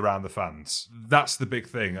energy around the fans. That's the big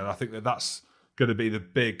thing. And I think that's going to be the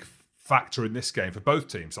big factor in this game for both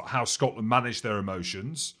teams, like how Scotland manage their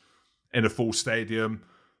emotions in a full stadium.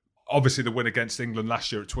 Obviously, the win against England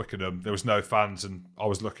last year at Twickenham, there was no fans, and I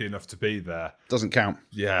was lucky enough to be there. Doesn't count.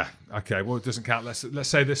 Yeah, okay. Well, it doesn't count. Let's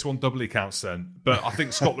say this one doubly counts then. But I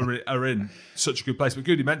think Scotland are in such a good place. But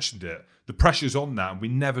Goody mentioned it. The pressure's on now, and we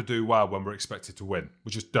never do well when we're expected to win.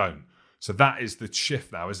 We just don't. So that is the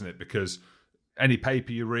shift now, isn't it? Because any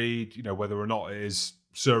paper you read, whether or not it is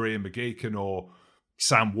Sir Ian McGeechan or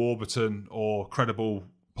Sam Warburton or credible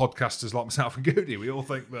podcasters like myself and Goody, we all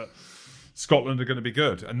think that Scotland are going to be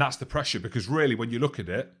good. And that's the pressure, because really, when you look at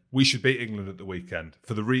it, we should beat England at the weekend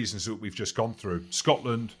for the reasons that we've just gone through.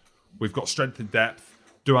 Scotland, we've got strength and depth.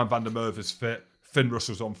 Duhan van der Merwe's fit. Finn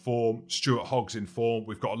Russell's on form. Stuart Hogg's in form.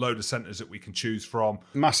 We've got a load of centres that we can choose from.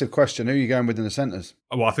 Massive question. Who are you going with in the centres?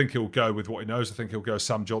 Well, I think he'll go with what he knows. I think he'll go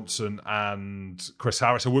Sam Johnson and Chris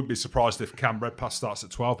Harris. I wouldn't be surprised if Cam Redpath starts at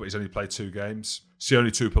 12, but he's only played 2 games. Sione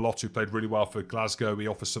Tuipulotu played really well for Glasgow. He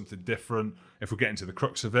offers something different. If we get into the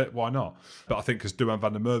crux of it, why not? But I think because Duhan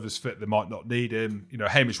van der Merwe's fit, they might not need him.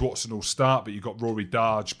 Hamish Watson will start, but you've got Rory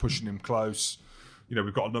Darge pushing him close.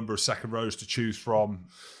 We've got a number of second rows to choose from.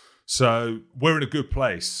 So we're in a good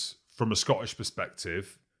place from a Scottish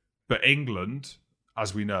perspective. But England,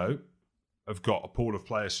 as we know, have got a pool of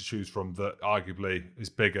players to choose from that arguably is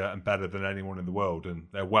bigger and better than anyone in the world. And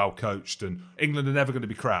they're well coached. And England are never going to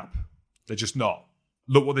be crap. They're just not.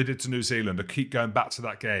 Look what they did to New Zealand. I keep going back to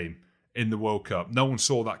that game in the World Cup. No one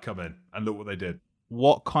saw that coming. And look what they did.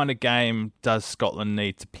 What kind of game does Scotland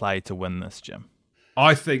need to play to win this, Jim?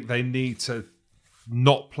 I think they need to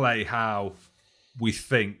not play how we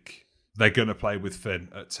think they're going to play with Finn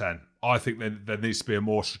at 10. I think there needs to be a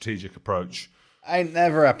more strategic approach. Ain't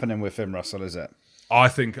never happening with Finn Russell, is it? I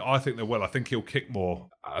think they will. I think he'll kick more.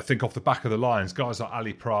 I think off the back of the Lions, guys like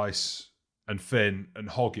Ali Price and Finn and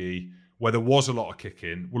Hoggy, where there was a lot of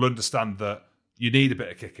kicking, will understand that you need a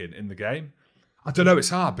bit of kicking in the game. I don't know, it's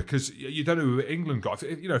hard because you don't know who England got.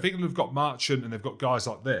 If England have got Marchant and they've got guys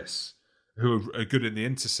like this who are good in the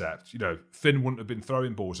intercept, Finn wouldn't have been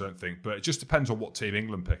throwing balls, I don't think. But it just depends on what team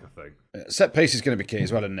England pick, I think. Set piece is going to be key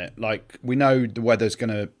as well, isn't it? Like, we know the weather's going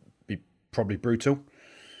to be probably brutal.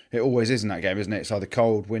 It always is in that game, isn't it? It's either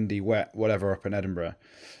cold, windy, wet, whatever up in Edinburgh.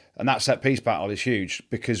 And that set piece battle is huge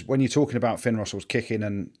because when you're talking about Finn Russell's kicking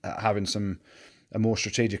and having a more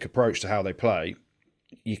strategic approach to how they play,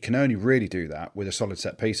 you can only really do that with a solid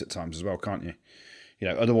set piece at times as well, can't you?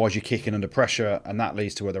 Otherwise you're kicking under pressure and that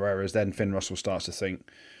leads to other errors. Then Finn Russell starts to think,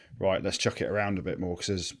 right, let's chuck it around a bit more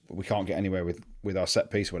because we can't get anywhere with our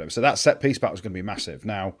set piece or whatever. So that set piece battle is going to be massive.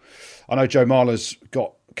 Now, I know Joe Marler's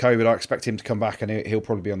got COVID. I expect him to come back and he'll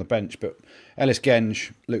probably be on the bench. But Ellis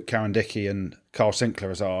Genge, Luke Cowan-Dickie and Carl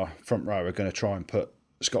Sinclair as our front row are going to try and put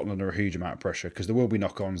Scotland under a huge amount of pressure because there will be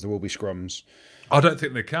knock-ons, there will be scrums. I don't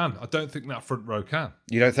think they can. I don't think that front row can.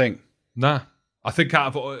 You don't think? Nah. I think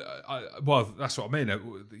out of... well, that's what I mean.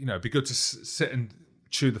 It'd be good to sit and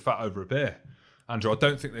chew the fat over a beer. Andrew, I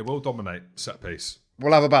don't think they will dominate set piece.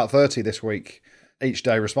 We'll have about 30 this week, each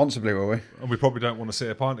day responsibly, will we? And we probably don't want to see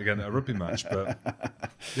a pint again at a rugby match. But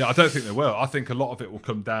yeah, I don't think they will. I think a lot of it will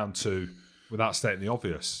come down to, without stating the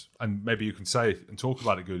obvious, and maybe you can say and talk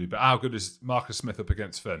about it, Goody, but how good is Marcus Smith up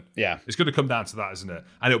against Finn? Yeah. It's going to come down to that, isn't it?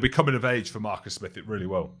 And it'll be coming of age for Marcus Smith. It really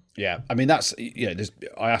will. Yeah. I mean, that's...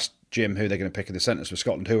 I asked Jim who they're going to pick in the centres for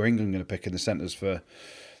Scotland, who are England going to pick in the centres for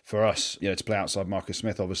us, to play outside Marcus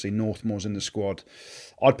Smith. Obviously, Northmore's in the squad.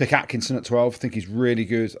 I'd pick Atkinson at 12. I think he's really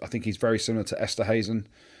good. I think he's very similar to Esterhazen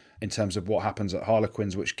in terms of what happens at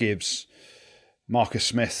Harlequins, which gives Marcus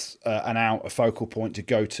Smith a focal point to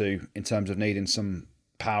go to in terms of needing some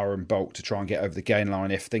power and bulk to try and get over the gain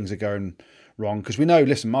line if things are going wrong. Because we know,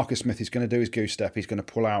 Marcus Smith is going to do his goose step. He's going to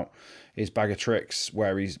pull out his bag of tricks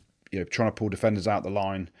where he's trying to pull defenders out the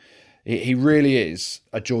line. He really is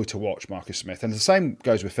a joy to watch, Marcus Smith. And the same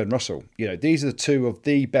goes with Finn Russell. These are the two of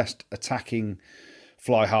the best attacking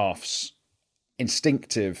fly halves,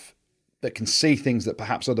 instinctive, that can see things that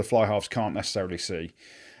perhaps other fly halves can't necessarily see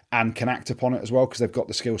and can act upon it as well because they've got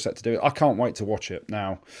the skill set to do it. I can't wait to watch it.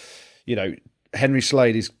 Now, Henry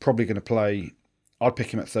Slade is probably going to play. I'd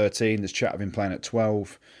pick him at 13. There's chat of him playing at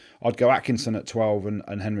 12. I'd go Atkinson at 12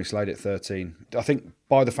 and Henry Slade at 13. I think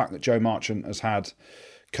by the fact that Joe Marchant has had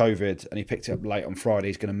COVID and he picked it up late on Friday,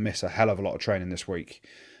 he's going to miss a hell of a lot of training this week.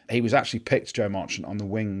 He was actually picked, Joe Marchant, on the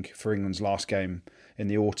wing for England's last game in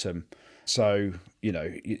the autumn. So,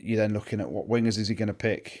 you're then looking at what wingers is he going to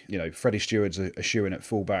pick. Freddie Steward's a shoe-in at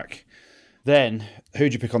fullback. Then, who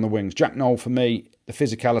do you pick on the wings? Jack Knoll, for me, the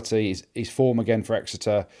physicality, his form again for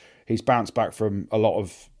Exeter. He's bounced back from a lot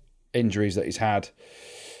of injuries that he's had.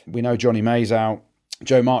 We know Johnny May's out.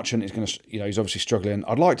 Joe Marchant is going to, he's obviously struggling.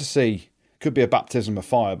 I'd like to see, could be a baptism of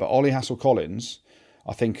fire, but Ollie Hassel-Collins,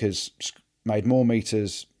 I think, has made more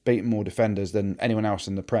metres, beaten more defenders than anyone else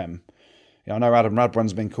in the Prem. I know Adam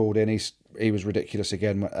Radbran's been called in. He was ridiculous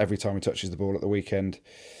again every time he touches the ball at the weekend.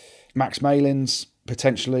 Max Malins,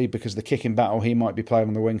 potentially, because of the kicking battle, he might be playing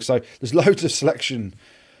on the wing. So there's loads of selection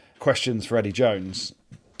questions for Eddie Jones,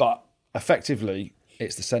 but effectively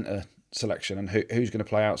it's the centre selection and who's going to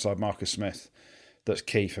play outside Marcus Smith that's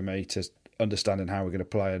key for me to understanding how we're going to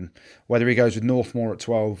play. And whether he goes with Northmore at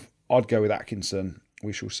 12, I'd go with Atkinson.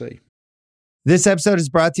 We shall see. This episode is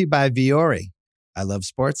brought to you by Viore. I love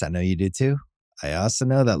sports. I know you do too. I also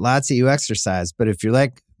know that lots of you exercise, but if you're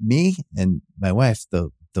like me and my wife, the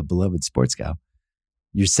beloved sports gal,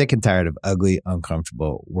 you're sick and tired of ugly,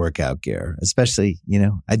 uncomfortable workout gear. Especially,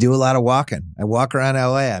 I do a lot of walking. I walk around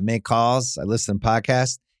LA. I make calls. I listen to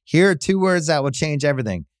podcasts. Here are 2 words that will change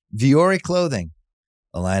everything. Viore Clothing,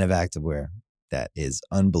 a line of activewear that is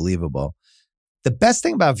unbelievable. The best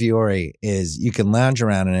thing about Viore is you can lounge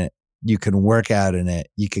around in it. You can work out in it.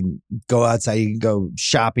 You can go outside. You can go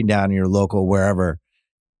shopping down in your local wherever.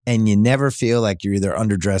 And you never feel like you're either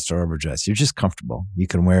underdressed or overdressed. You're just comfortable. You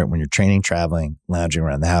can wear it when you're training, traveling, lounging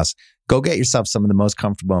around the house. Go get yourself some of the most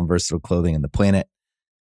comfortable and versatile clothing on the planet.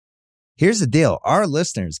 Here's the deal. Our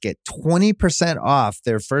listeners get 20% off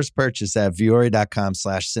their first purchase at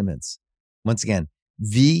Viore.com/Simmons. Once again,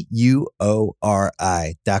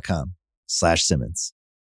 VUORI.com/Simmons.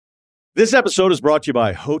 This episode is brought to you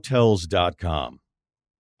by Hotels.com.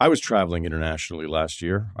 I was traveling internationally last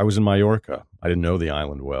year. I was in Mallorca. I didn't know the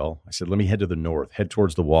island well. I said, let me head to the north, head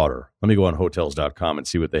towards the water. Let me go on Hotels.com and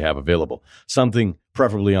see what they have available. Something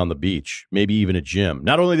preferably on the beach, maybe even a gym.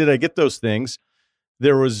 Not only did I get those things,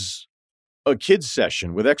 there was a kids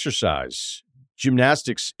session with exercise,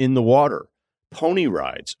 gymnastics in the water, pony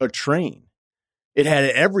rides, a train. It had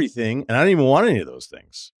everything, and I didn't even want any of those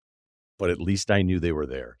things. But at least I knew they were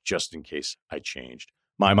there, just in case I changed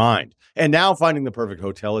my mind. And now finding the perfect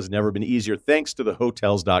hotel has never been easier thanks to the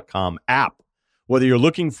Hotels.com app. Whether you're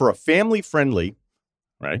looking for a family-friendly,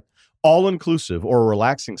 right, all-inclusive or a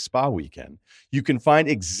relaxing spa weekend, you can find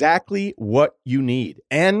exactly what you need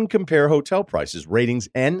and compare hotel prices, ratings,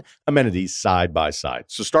 and amenities side by side.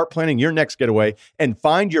 So start planning your next getaway and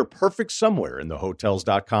find your perfect somewhere in the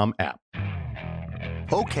Hotels.com app.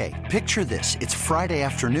 Okay, picture this. It's Friday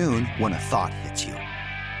afternoon when a thought hits you.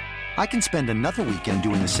 I can spend another weekend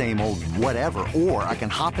doing the same old whatever, or I can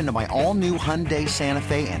hop into my all-new Hyundai Santa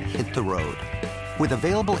Fe and hit the road. With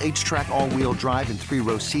available H-Track all-wheel drive and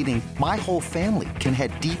 3-row seating, my whole family can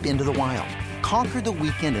head deep into the wild. Conquer the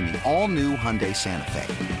weekend in the all-new Hyundai Santa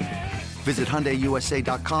Fe. Visit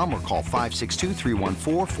HyundaiUSA.com or call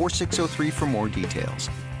 562-314-4603 for more details.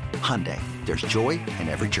 Hyundai, there's joy in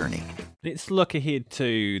every journey. Let's look ahead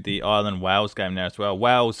to the Ireland-Wales game now as well.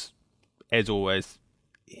 Wales, as always,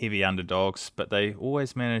 heavy underdogs, but they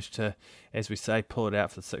always manage to, as we say, pull it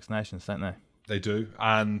out for the Six Nations, don't they? They do.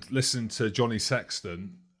 And listen to Johnny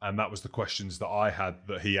Sexton, and that was the questions that I had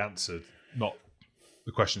that he answered, not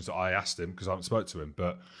the questions that I asked him because I haven't spoke to him,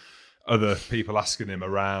 but other people asking him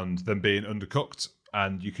around them being undercooked.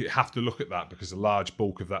 And you have to look at that because a large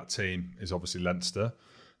bulk of that team is obviously Leinster.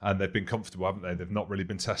 And they've been comfortable, haven't they? They've not really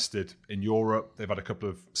been tested in Europe. They've had a couple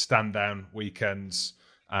of stand-down weekends,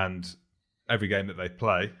 and every game that they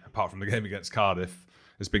play, apart from the game against Cardiff,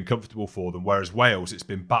 has been comfortable for them. Whereas Wales, it's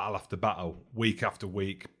been battle after battle, week after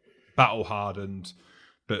week, battle-hardened.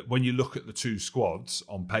 But when you look at the two squads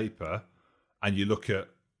on paper, and you look at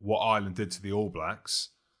what Ireland did to the All Blacks,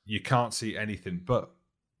 you can't see anything but,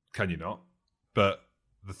 can you not? But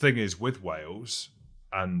the thing is with Wales,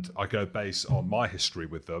 and I go based on my history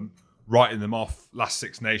with them, writing them off, last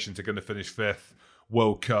Six Nations are going to finish fifth,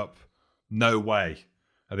 World Cup, no way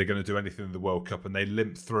are they going to do anything in the World Cup, and they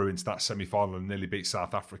limp through into that semi-final and nearly beat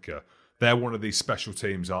South Africa. They're one of these special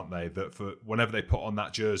teams, aren't they, that for whenever they put on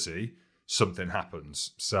that jersey, something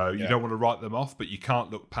happens. So you don't want to write them off, but you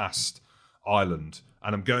can't look past Ireland.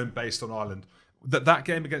 And I'm going based on Ireland. That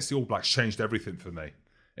game against the All Blacks changed everything for me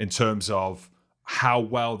in terms of how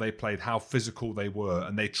well they played, how physical they were,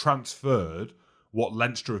 and they transferred what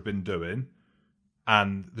Leinster have been doing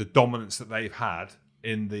and the dominance that they've had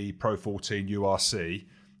in the Pro 14 URC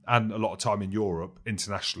and a lot of time in Europe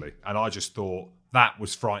internationally. And I just thought that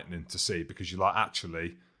was frightening to see because you're like,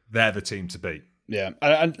 actually, they're the team to beat. Yeah,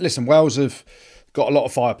 and listen, Wales have got a lot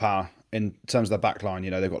of firepower in terms of their back line. You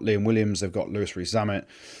know, they've got Liam Williams, they've got Lewis Rees-Zammit,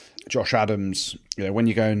 Josh Adams. You know, when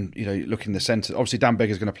you go and, you know, look in the centre, obviously Dan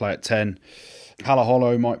Biggar's going to play at 10.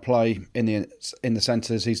 Halaholo might play in the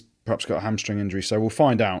centres. He's perhaps got a hamstring injury, so we'll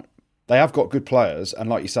find out. They have got good players, and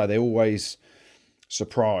like you say, they always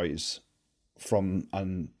surprise from,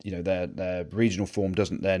 and you know, their regional form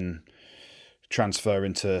doesn't then transfer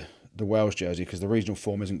into the Wales jersey because the regional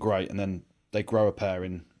form isn't great, and then they grow a pair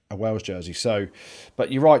in a Wales jersey. So,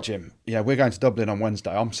 but you're right, Jim. Yeah, we're going to Dublin on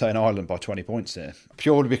Wednesday. I'm saying Ireland by 20 points here,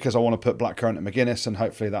 purely because I want to put Blackcurrant and McGuinness, and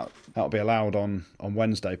hopefully that'll be allowed on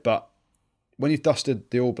Wednesday. But when you've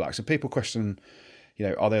dusted the All Blacks, and people question, you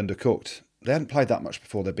know, are they undercooked? They hadn't played that much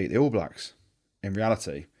before they beat the All Blacks, in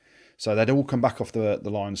reality. So they'd all come back off the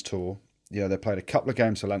Lions tour. You know, they played a couple of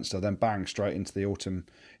games for Leinster, then bang, straight into the autumn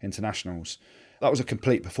internationals. That was a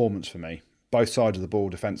complete performance for me. Both sides of the ball,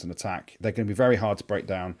 defence and attack. They're going to be very hard to break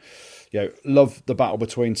down. You know, love the battle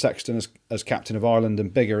between Sexton as captain of Ireland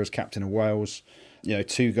and Biggar as captain of Wales. You know,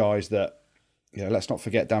 two guys that, you know, let's not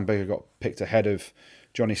forget Dan Biggar got picked ahead of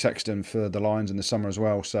Johnny Sexton for the Lions in the summer as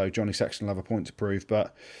well. So Johnny Sexton will have a point to prove.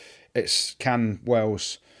 But can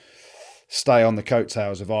Wales stay on the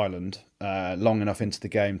coattails of Ireland long enough into the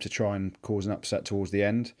game to try and cause an upset towards the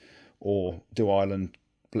end? Or do Ireland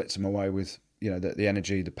blitz them away with, you know, the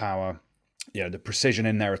energy, the power, you know, the precision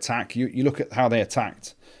in their attack? You look at how they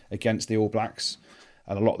attacked against the All Blacks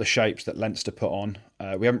and a lot of the shapes that Leinster put on.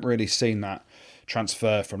 We haven't really seen that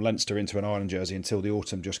transfer from Leinster into an Ireland jersey until the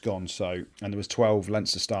autumn just gone. So, and there was 12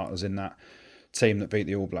 Leinster starters in that team that beat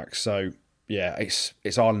the All Blacks. So, yeah, it's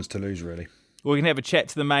Ireland's to lose, really. We can have a chat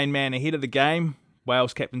to the main man ahead of the game.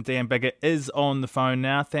 Wales captain Dan Biggar is on the phone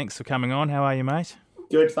now. Thanks for coming on. How are you, mate?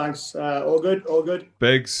 Good, thanks. All good, all good.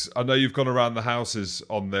 Biggs, I know you've gone around the houses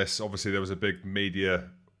on this. Obviously, there was a big media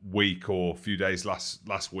week or a few days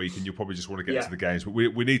last week, and you'll probably just want to get to the games. But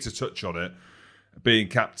we need to touch on it. Being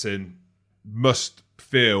captain must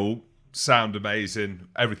sound amazing,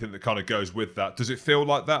 everything that kind of goes with that. Does it feel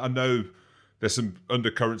like that? I know there's some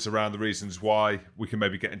undercurrents around the reasons why. We can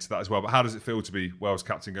maybe get into that as well. But how does it feel to be Wales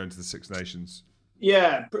captain going to the Six Nations?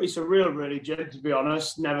 Yeah, pretty surreal, really, Jim, to be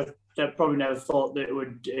honest. Probably never thought that it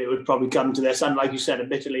would probably come to this. And like you said,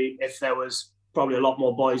 admittedly, if there was probably a lot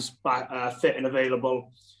more boys back, fit and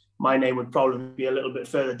available, my name would probably be a little bit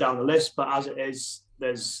further down the list. But as it is,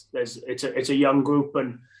 it's a young group,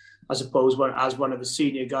 and I suppose as one of the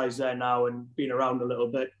senior guys there now and being around a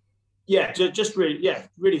little bit, just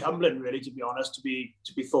really humbling, really, to be honest, to be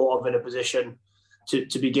thought of in a position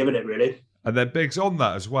to be given it, really. And then Biggs on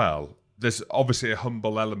that as well. There's obviously a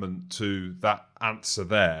humble element to that answer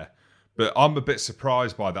there, But I'm a bit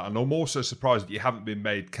surprised by that. And I'm also surprised that you haven't been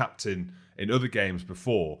made captain in other games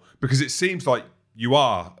before, because it seems like you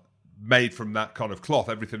are made from that kind of cloth,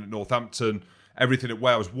 everything at Northampton, everything at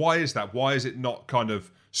Wales. Why is that? Why is it not kind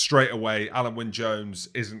of straight away, Alan Wynne-Jones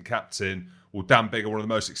isn't captain, or Dan Biggar, one of the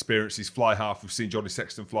most experienced, he's fly half. We've seen Johnny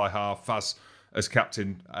Sexton fly half, Faz as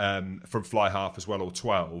captain from fly half as well, or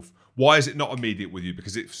 12. Why is it not immediate with you?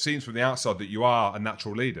 Because it seems from the outside that you are a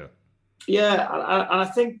natural leader. Yeah, and I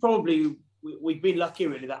think probably we've been lucky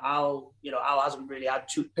really that Al hasn't really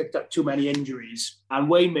picked up too many injuries. And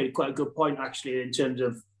Wayne made quite a good point actually in terms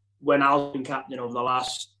of when Al's been captain over the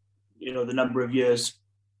last, the number of years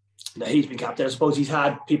that he's been captain. I suppose he's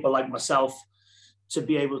had people like myself to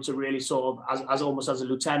be able to really sort of, as almost as a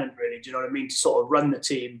lieutenant really, do you know what I mean? To sort of run the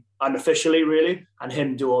team unofficially really, and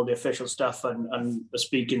him do all the official stuff and the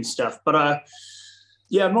speaking stuff. But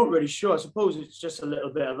yeah, I'm not really sure. I suppose it's just a little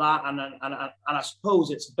bit of that, and I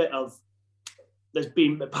suppose it's a bit of there's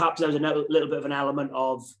a little bit of an element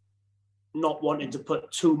of not wanting to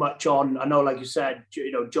put too much on. I know, like you said,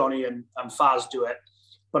 Johnny and Faz do it,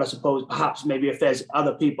 but I suppose perhaps maybe if there's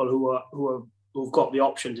other people who've got the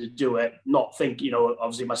option to do it, not think,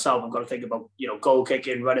 obviously myself, I've got to think about, goal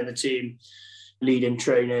kicking, running the team, leading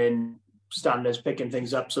training, standards, picking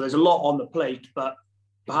things up. So there's a lot on the plate, but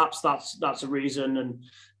perhaps that's a reason. And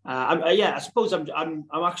I suppose I'm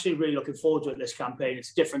actually really looking forward to it, this campaign.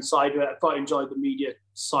 It's a different side of it. I quite enjoyed the media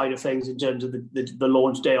side of things in terms of the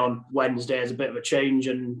launch day on Wednesday as a bit of a change.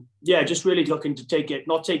 And yeah, just really looking to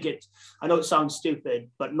not take it, I know it sounds stupid,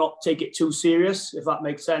 but not take it too serious, if that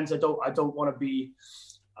makes sense. I don't want to be,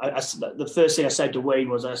 the first thing I said to Wayne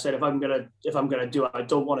was, I said, if I'm gonna do it, I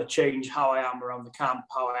don't want to change how I am around the camp,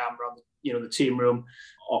 how I am around the team room,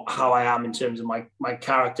 or how I am in terms of my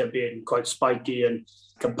character being quite spiky and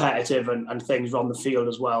competitive and things on the field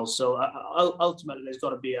as well. So ultimately, there's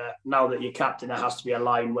got to be now that you're captain, there has to be a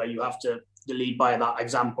line where you have to lead by that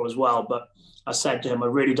example as well. But I said to him, I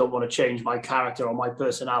really don't want to change my character or my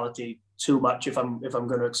personality too much if I'm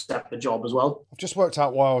going to accept the job as well. I've just worked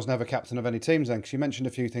out why I was never captain of any teams then, because you mentioned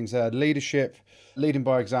a few things there: leadership, leading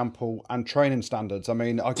by example, and training standards. I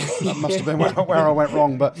mean, that must have been where I went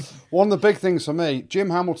wrong. But one of the big things for me,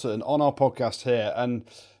 Jim Hamilton on our podcast here, and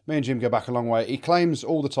me and Jim go back a long way, he claims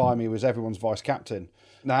all the time he was everyone's vice captain.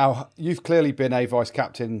 Now, you've clearly been a vice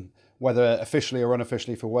captain, whether officially or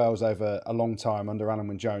unofficially, for Wales over a long time under Alan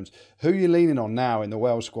Wynne-Jones. Who are you leaning on now in the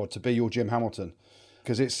Wales squad to be your Jim Hamilton?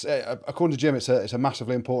 Because it's, according to Jim, it's a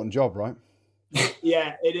massively important job, right?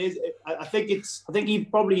 Yeah, it is. I think he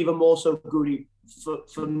probably even more so good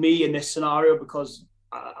for me in this scenario, because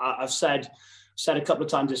I've said a couple of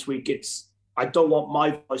times this week, I don't want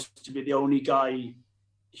my voice to be the only guy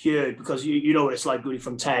here, because you know what it's like, Goody,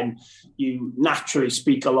 from 10. You naturally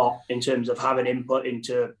speak a lot in terms of having input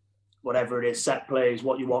into whatever it is, set plays,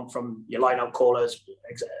 what you want from your line-out callers,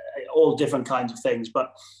 all different kinds of things.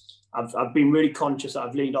 But I've been really conscious that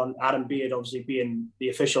I've leaned on Adam Beard, obviously being the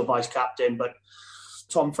official vice captain, but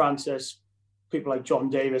Tom Francis, people like John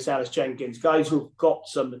Davis, Ellis Jenkins, guys who've got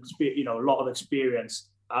some, a lot of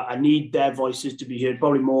experience. I need their voices to be heard,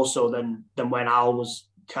 probably more so than when Al was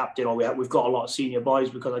captain, or we've got a lot of senior boys,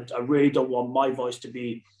 because I really don't want my voice to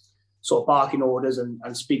be sort of barking orders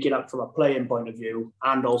and speaking up from a playing point of view,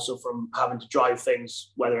 and also from having to drive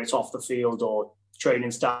things, whether it's off the field or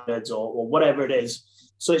training standards or whatever it is.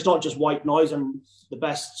 So it's not just white noise. And the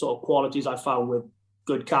best sort of qualities I found with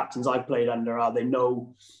good captains I've played under are they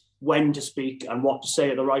know when to speak and what to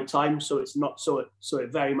say at the right time. So it's not so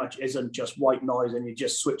it very much isn't just white noise and you're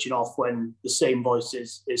just switching off when the same voice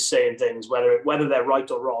is saying things, whether they're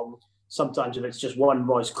right or wrong. Sometimes if it's just one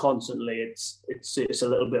voice constantly, it's a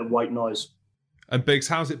little bit of white noise. And Biggs,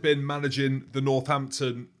 how's it been managing the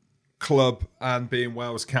Northampton club and being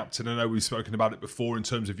Wales captain? I know we've spoken about it before in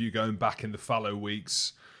terms of you going back in the fallow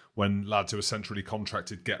weeks when lads who are centrally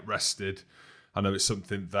contracted get rested. I know it's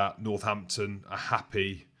something that Northampton are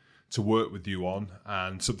happy to work with you on,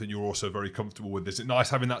 and something you're also very comfortable with. Is it nice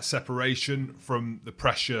having that separation from the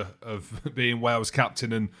pressure of being Wales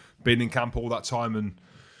captain and being in camp all that time, and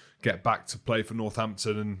get back to play for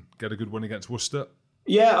Northampton and get a good win against Worcester?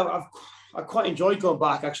 Yeah, I quite enjoyed going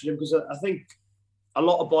back, actually, because I think a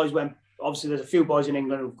lot of boys went, obviously there's a few boys in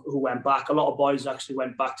England who went back. A lot of boys actually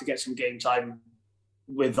went back to get some game time,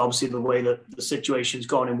 with obviously the way that the situation's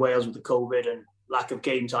gone in Wales with the COVID and lack of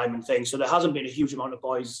game time and things. So there hasn't been a huge amount of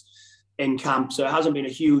boys in camp. So it hasn't been a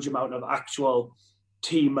huge amount of actual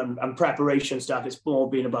team and preparation stuff. It's more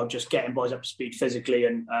been about just getting boys up to speed physically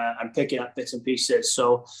and picking up bits and pieces.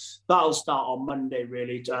 So that'll start on Monday,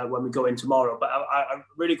 really, when we go in tomorrow. But I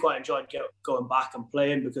really quite enjoyed going back and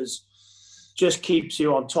playing, because just keeps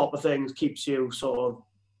you on top of things, keeps you sort of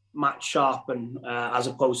match sharp, and as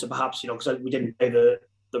opposed to perhaps, because we didn't play the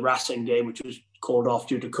Racing game, which was called off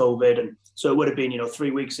due to COVID, and so it would have been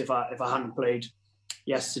 3 weeks if I hadn't played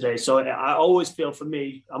yesterday. So I always feel, for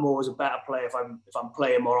me, I'm always a better player if I'm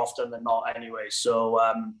playing more often than not anyway. So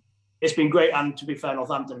it's been great, and to be fair,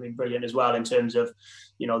 Northampton have been brilliant as well in terms of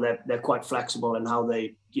they're quite flexible in how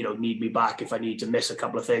they need me back if I need to miss a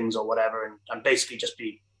couple of things or whatever, and basically just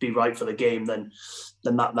be right for the game. Then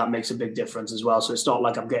that makes a big difference as well. So it's not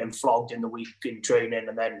like I'm getting flogged in the week in training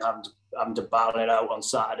and then having to battle it out on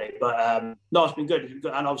Saturday. But no, it's been good,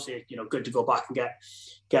 and obviously good to go back and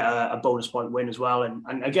get a bonus point win as well.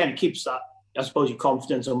 And again, it keeps that, I suppose, your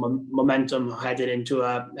confidence and momentum headed into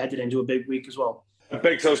a big week as well.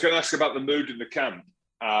 Biggs, I was going to ask about the mood in the camp,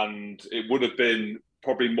 and it would have been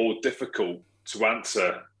probably more difficult to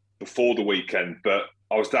answer before the weekend, but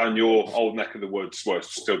I was down your old neck of the woods. Well,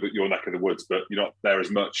 it's still your neck of the woods, but you're not there as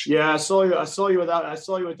much. Yeah, I saw you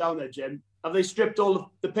were down there, Jim. Have they stripped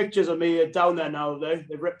all the pictures of me down there now? They've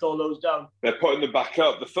ripped all those down. They're putting them back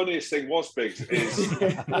up. The funniest thing was, Biggs, is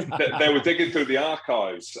they were digging through the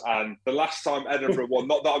archives, and the last time Edinburgh won,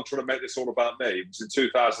 not that I'm trying to make this all about me, it was in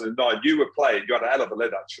 2009. You were playing. You had a hell of a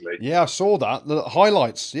lid, actually. Yeah, I saw that. The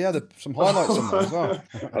highlights. Yeah, some highlights on there as well.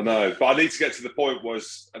 I know, but I need to get to the point.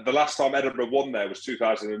 Was the last time Edinburgh won there was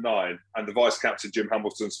 2009, and the vice-captain, Jim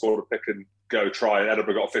Hamilton, scored a pick-and-go try, and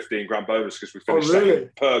Edinburgh got a 15 grand bonus because we finished second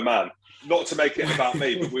per man. Not to make it about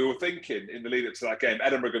me, but we were thinking in the lead-up to that game,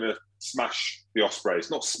 Edinburgh are going to smash the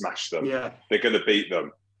Ospreys. Not smash them. Yeah. They're going to beat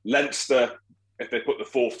them. Leinster, if they put the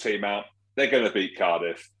fourth team out, they're going to beat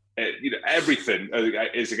Cardiff. Everything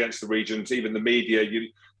is against the regions, even the media,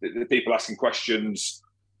 the people asking questions,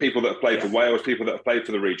 people that have played for Wales, people that have played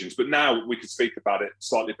for the regions. But now we can speak about it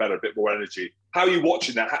slightly better, a bit more energy. How are you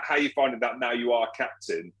watching that? How are you finding that now you are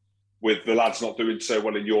captain, with the lads not doing so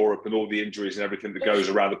well in Europe and all the injuries and everything that goes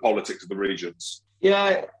around the politics of the regions?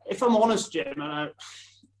 Yeah, if I'm honest, Jim,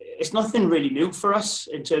 it's nothing really new for us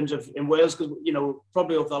in terms of in Wales, because,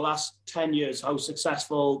 probably over the last 10 years, how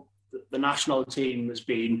successful the national team has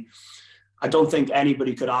been. I don't think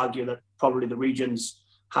anybody could argue that probably the regions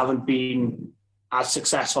haven't been as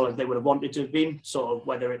successful as they would have wanted to have been. Sort of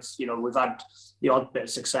whether it's, we've had the odd bit of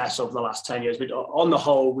success over the last 10 years, but on the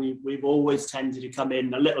whole, we've always tended to come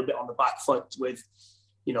in a little bit on the back foot with,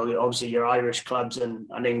 obviously your Irish clubs and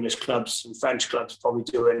English clubs and French clubs probably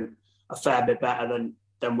doing a fair bit better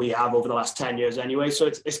than we have over the last 10 years anyway. So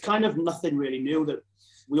it's kind of nothing really new, that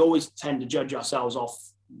we always tend to judge ourselves off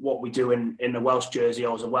what we do in the Welsh jersey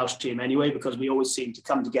or as a Welsh team anyway, because we always seem to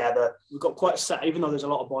come together. We've got quite a set, even though there's a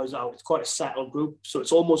lot of boys out, it's quite a settled group. So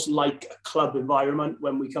it's almost like a club environment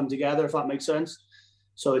when we come together, if that makes sense.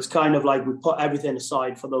 So it's kind of like we put everything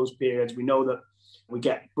aside for those periods. We know that we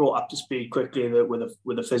get brought up to speed quickly with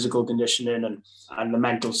the physical conditioning and the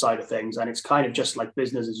mental side of things. And it's kind of just like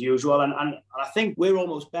business as usual. And I think we're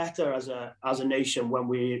almost better as a nation when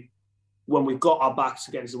we've got our backs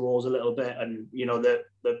against the walls a little bit, and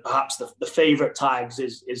perhaps the favourite tags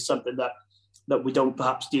is something that we don't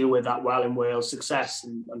perhaps deal with that well in Wales, success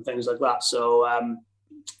and things like that. So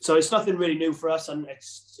it's nothing really new for us, and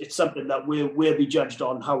it's something that we'll be judged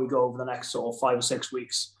on how we go over the next sort of 5 or 6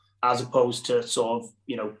 weeks, as opposed to sort of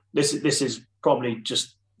this is probably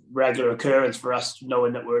just regular occurrence for us,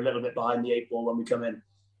 knowing that we're a little bit behind the 8 ball when we come in.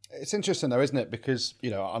 It's interesting though, isn't it? Because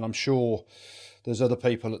and I'm sure there's other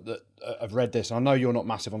people that have read this. I know you're not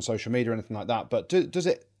massive on social media or anything like that, but does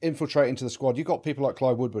it infiltrate into the squad? You've got people like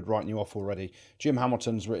Clive Woodward writing you off already. Jim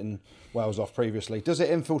Hamilton's written Wales off previously. Does it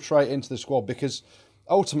infiltrate into the squad? Because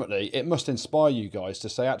ultimately it must inspire you guys to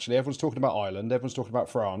say, actually, everyone's talking about Ireland, everyone's talking about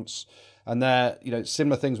France, and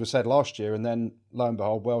similar things were said last year, and then lo and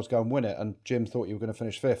behold, Wales go and win it, and Jim thought you were going to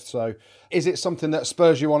finish 5th. So is it something that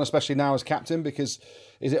spurs you on, especially now as captain? Because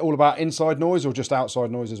is it all about inside noise or just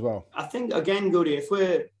outside noise as well? I think, again, Goody, if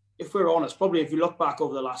we're honest, probably if you look back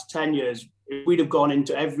over the last 10 years, if we'd have gone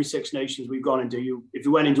into every Six Nations we've gone into, if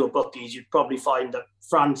you went into a bookies, you'd probably find that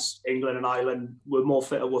France, England and Ireland were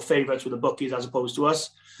favourites with the bookies as opposed to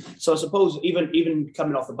us. So I suppose even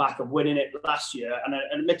coming off the back of winning it last year, and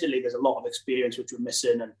admittedly there's a lot of experience which we're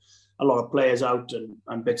missing and a lot of players out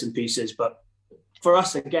and bits and pieces. But for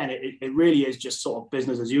us, again, it really is just sort of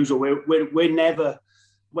business as usual. We're never,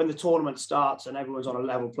 when the tournament starts and everyone's on a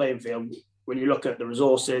level playing field, when you look at the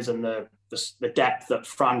resources and the depth that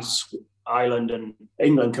France, Ireland and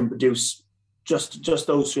England can produce, just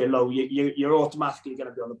those three alone, you're automatically going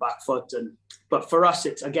to be on the back foot. But for us,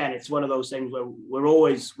 it's one of those things where we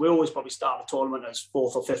always probably start the tournament as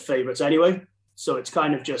 4th or 5th favourites anyway. So it's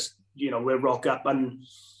kind of just, we'll rock up and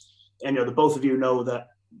the both of you know that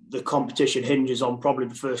the competition hinges on probably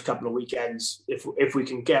the first couple of weekends. If we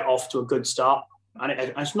can get off to a good start, and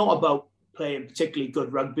it's not about playing particularly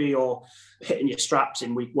good rugby or hitting your straps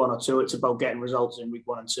in week 1 or 2. It's about getting results in week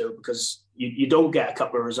 1 and 2, because you don't get a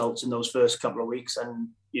couple of results in those first couple of weeks, and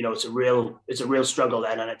it's a real struggle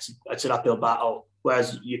then, and it's an uphill battle.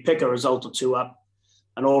 Whereas you pick a result or 2 up,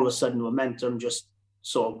 and all of a sudden momentum just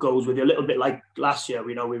sort of goes with you, a little bit like last year.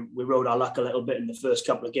 We rode our luck a little bit in the first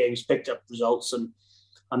couple of games, picked up results,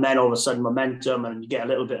 and then all of a sudden momentum, and you get a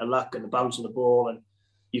little bit of luck and the bounce of the ball, and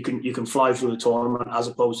you can fly through the tournament, as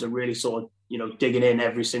opposed to really sort of digging in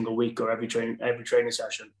every single week or every training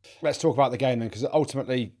session. Let's talk about the game then, because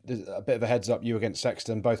ultimately there's a bit of a heads up. You against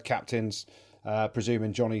Sexton, both captains,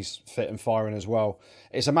 presuming Johnny's fit and firing as well.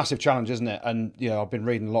 It's a massive challenge, isn't it? And I've been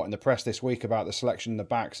reading a lot in the press this week about the selection in the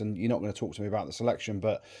backs, and you're not going to talk to me about the selection,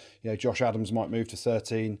 but Josh Adams might move to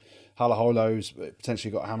 13. Halaholo's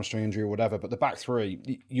potentially got a hamstring injury or whatever, but the back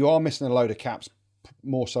three, you are missing a load of caps,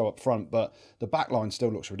 more so up front, but the back line still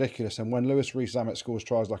looks ridiculous. And when Lewis Rees-Zammit scores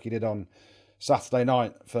tries like he did on Saturday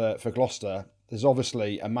night for Gloucester, there's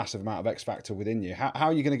obviously a massive amount of X factor within you. How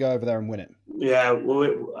are you going to go over there and win it? Yeah,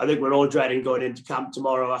 well, I think we're all dreading going into camp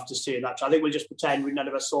tomorrow after seeing that. I think we'll just pretend we none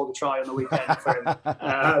of us saw the try on the weekend for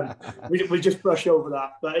him. We just brush over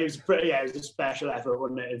that. But it was a special effort,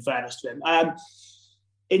 wasn't it? In fairness to him.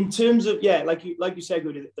 In terms of like you said,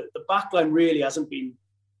 Goody, the back line really hasn't been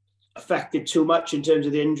affected too much in terms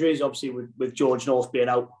of the injuries. Obviously, with George North being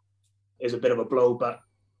out is a bit of a blow, but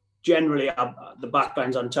generally the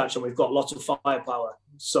backline's untouched, and we've got lots of firepower.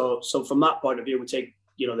 So from that point of view, we take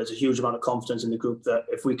there's a huge amount of confidence in the group that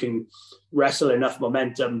if we can wrestle enough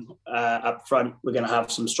momentum up front, we're going to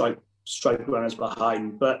have some strike runners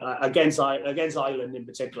behind. But against Ireland in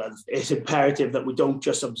particular, it's imperative that we don't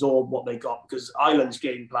just absorb what they got, because Ireland's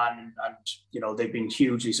game plan and they've been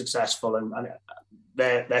hugely successful, and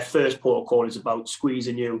their first port of call is about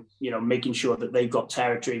squeezing you, making sure that they've got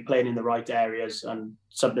territory, playing in the right areas, and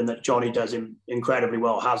something that Johnny does incredibly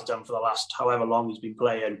well, has done for the last however long he's been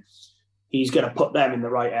playing. He's going to put them in the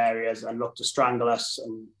right areas and look to strangle us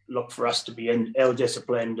and look for us to be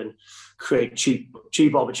ill-disciplined and create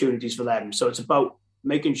cheap opportunities for them. So it's about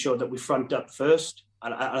making sure that we front up first.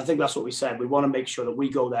 And I think that's what we said. We want to make sure that we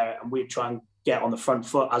go there and we try and get on the front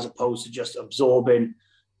foot, as opposed to just absorbing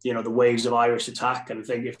the waves of Irish attack. And I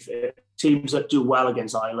think if teams that do well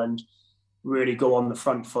against Ireland really go on the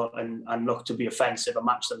front foot and look to be offensive and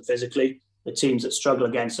match them physically, the teams that struggle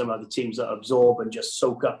against them are the teams that absorb and just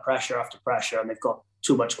soak up pressure after pressure, and they've got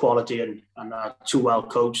too much quality and are too well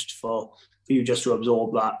coached for you just to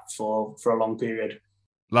absorb that for a long period.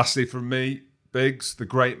 Lastly from me, Biggs, the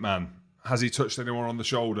great man. Has he touched anyone on the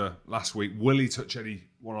shoulder last week? Will he touch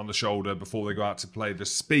anyone on the shoulder before they go out to play? The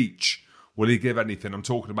speech, will he give anything? I'm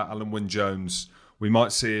talking about Alan Wynne-Jones. We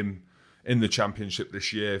might see him in the championship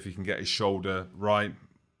this year if he can get his shoulder right.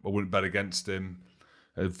 I wouldn't bet against him.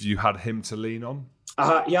 Have you had him to lean on?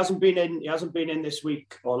 He hasn't been in this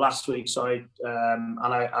week or last week, sorry. And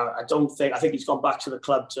I don't think. I think he's gone back to the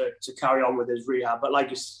club to carry on with his rehab. But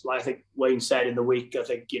like I think Wayne said in the week, I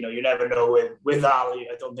think you never know with Ali.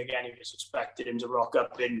 I don't think any of us expected him to rock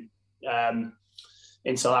up in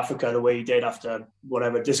South Africa the way he did after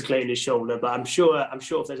whatever dislocating his shoulder. But I'm sure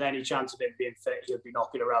if there's any chance of him being fit, he'll be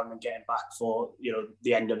knocking around and getting back for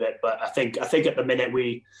the end of it. But I think at the minute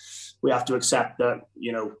we have to accept that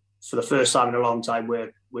for the first time in a long time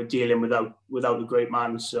we're dealing without the great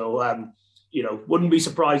man. So wouldn't be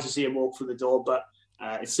surprised to see him walk through the door, but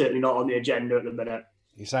it's certainly not on the agenda at the minute.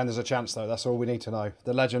 You're saying there's a chance, though. That's all we need to know.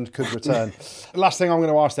 The legend could return. Last thing I'm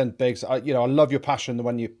going to ask then, Biggs. I love your passion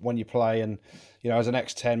when you play, and as an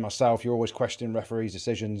ex-10 myself, you're always questioning referees'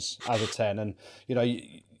 decisions as a 10, and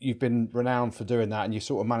you've been renowned for doing that, and you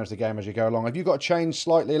sort of manage the game as you go along. Have you got to change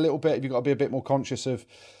slightly a little bit? Have you got to be a bit more conscious of,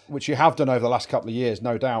 which you have done over the last couple of years,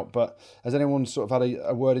 no doubt, but has anyone sort of had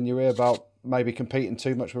a word in your ear about maybe competing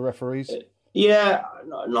too much with referees? Yeah,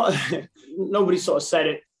 nobody sort of said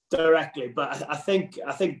it directly, but I think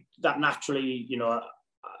that naturally,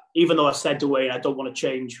 even though I said to Wayne, I don't want to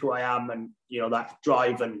change who I am and, that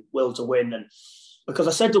drive and will to win. And because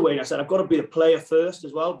I said to Wayne, I said, I've got to be the player first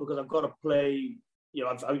as well, because I've got to play,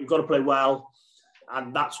 I've got to play well.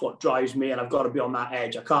 And that's what drives me. And I've got to be on that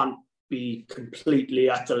edge. I can't be completely,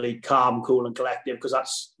 utterly calm, cool and collective, because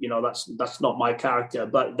that's not my character.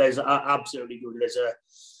 But there's absolutely good.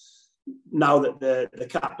 now that the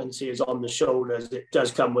captaincy is on the shoulders, it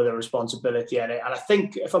does come with a responsibility in it. And I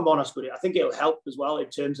think, if I'm honest with you, I think it'll help as well in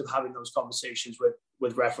terms of having those conversations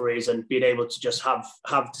with referees and being able to just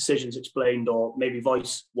have decisions explained, or maybe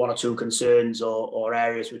voice one or two concerns or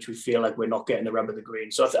areas which we feel like we're not getting the rub of the green.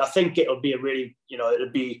 So I think it'll be a really, it'll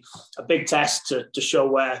be a big test to show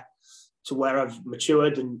where I've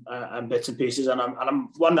matured and bits and pieces. And I'm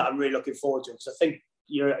one that I'm really looking forward to, because I think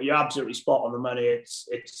you're absolutely spot on the money. It's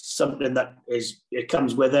something that it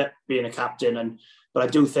comes with it, being a captain, but I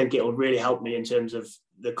do think it will really help me in terms of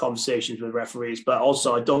the conversations with referees. But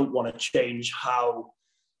also, I don't want to change how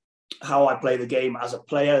I play the game as a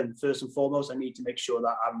player. And first and foremost, I need to make sure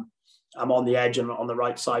that I'm on the edge and on the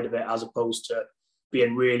right side of it, as opposed to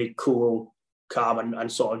being really cool, calm,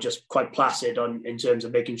 and sort of just quite placid in terms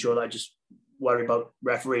of making sure that I just worry about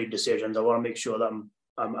referee decisions. I want to make sure that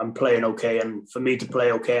I'm playing okay, and for me to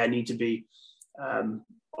play okay, I need to be on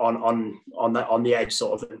the edge,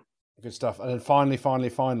 sort of thing. Good stuff. And then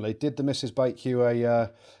finally, did the missus bake you a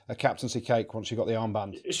captaincy cake once you got the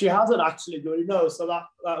armband? She hasn't actually, really, no. So that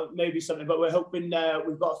may be something, but we're hoping.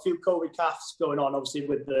 We've got a few COVID calves going on, obviously,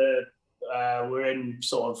 with we're in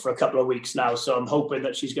sort of for a couple of weeks now, so I'm hoping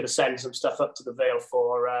that she's going to send some stuff up to the Vale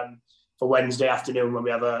for Wednesday afternoon, when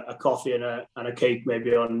we have a coffee and a cake,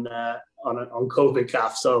 maybe on COVID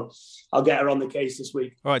calf. So I'll get her on the case this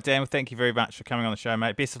week. All right, Dan, well, thank you very much for coming on the show,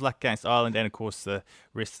 mate. Best of luck against Ireland, and of course the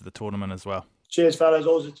rest of the tournament as well. Cheers, fellas.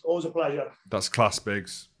 Always a pleasure. That's class,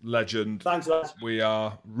 Biggs. Legend. Thanks, lads. We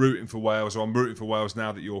are rooting for Wales, or I'm rooting for Wales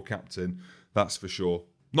now that you're captain. That's for sure.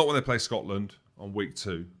 Not when they play Scotland on week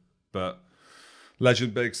 2, but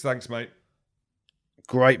legend, Biggs. Thanks, mate.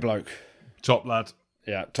 Great bloke. Top lad.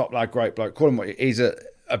 Yeah, top lad, great bloke. Call him what he's a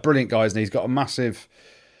brilliant guy, and he's got a massive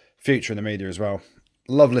future in the media as well.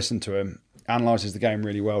 Love listening to him. Analyses the game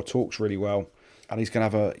really well, talks really well, and he's going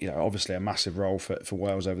to have obviously a massive role for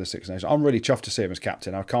Wales over the Six Nations. I'm really chuffed to see him as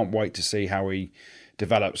captain. I can't wait to see how he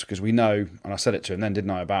develops, because we know, and I said it to him then, didn't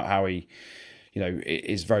I, about how he,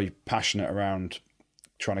 is very passionate around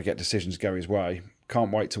trying to get decisions go his way.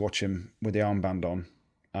 Can't wait to watch him with the armband on,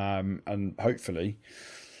 and hopefully,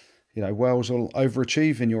 Wales will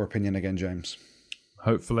overachieve, in your opinion, again, James.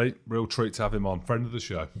 Hopefully. Real treat to have him on. Friend of the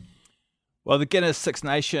show. Well, the Guinness Six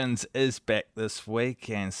Nations is back this week,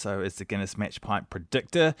 and so is the Guinness Match Pint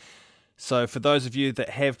Predictor. So for those of you that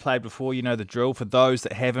have played before, you know the drill. For those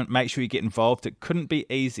that haven't, make sure you get involved. It couldn't be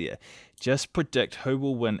easier. Just predict who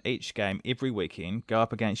will win each game every weekend. Go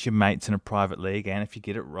up against your mates in a private league, and if you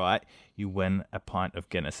get it right, you win a pint of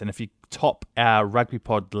Guinness. And if you top our Rugby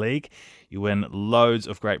Pod League, you win loads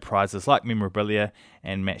of great prizes like memorabilia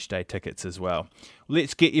and match day tickets as well.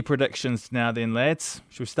 Let's get your predictions now then, lads.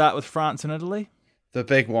 Should we start with France and Italy? The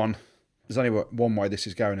big one. There's only one way this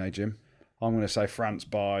is going, Jim. I'm going to say France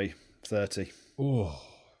by 30. Oh,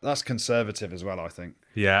 that's conservative as well, I think.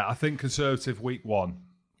 Yeah, I think conservative week 1,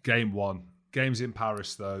 game 1. Game's in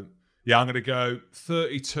Paris, though. Yeah, I'm going to go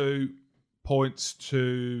 32 points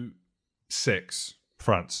to 6.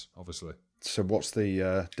 France, obviously. So what's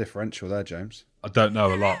the differential there, James? I don't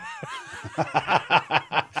know a lot.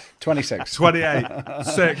 26. 28.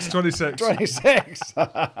 6. 26. 26.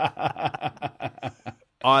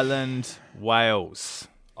 Ireland, Wales.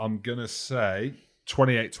 I'm going to say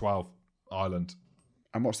 28-12, Ireland.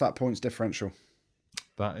 And what's that points differential?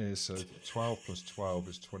 That is 12 plus 12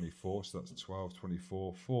 is 24, so that's 12,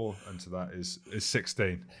 24. 4 into that is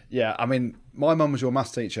 16. Yeah, I mean, my mum was your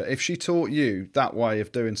maths teacher. If she taught you that way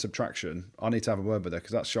of doing subtraction, I need to have a word with her,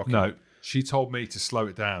 because that's shocking. No, she told me to slow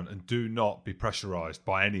it down and do not be pressurised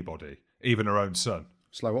by anybody, even her own son.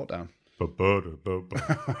 Slow what down?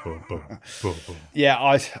 Yeah,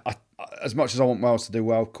 I as much as I want Wales to do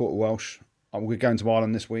well, quarter Welsh, we're going to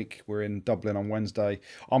Ireland this week. We're in Dublin on Wednesday.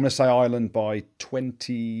 I'm going to say Ireland by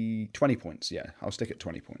 20 points. Yeah, I'll stick at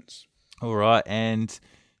 20 points. All right, and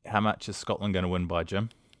how much is Scotland going to win by, Jim?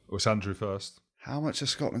 It's Andrew first. How much is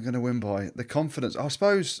Scotland going to win by? The confidence. I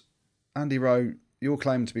suppose, Andy Rowe, you're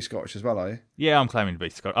claiming to be Scottish as well, are you? Yeah, I'm claiming to be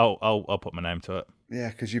Scottish. I'll put my name to it. Yeah,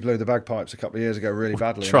 because you blew the bagpipes a couple of years ago really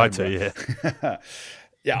badly. Tried to, yeah.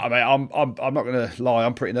 Yeah, I mean, I'm not going to lie.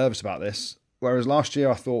 I'm pretty nervous about this. Whereas last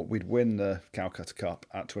year I thought we'd win the Calcutta Cup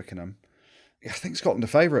at Twickenham. I think Scotland are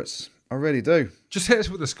favourites. I really do. Just hit us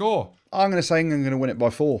with the score. I'm going to say England are going to win it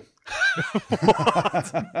by 4.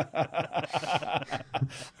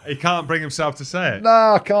 He can't bring himself to say it. No,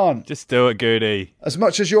 I can't. Just do it, Goody. As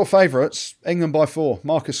much as your favourites, England by 4.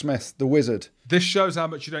 Marcus Smith, the wizard. This shows how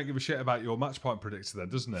much you don't give a shit about your match point predictor then,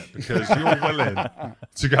 doesn't it? Because you're willing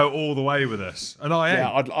to go all the way with this. And I am.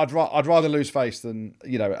 Yeah, I'd rather lose face than,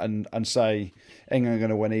 and say England are going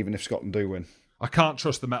to win even if Scotland do win. I can't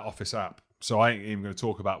trust the Met Office app, so I ain't even going to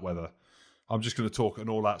talk about weather. I'm just going to talk an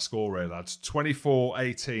all-out score here, lads.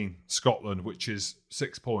 24-18 Scotland, which is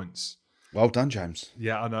 6 points. Well done, James.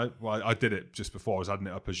 Yeah, I know. Well, I did it just before. I was adding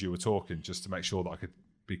it up as you were talking, just to make sure that I could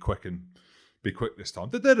be quick this time.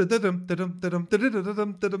 Yeah,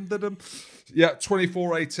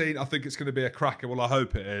 24-18. I think it's going to be a cracker. Well, I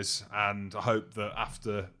hope it is, and I hope that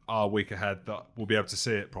after our week ahead that we'll be able to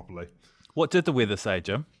see it properly. What did the weather say,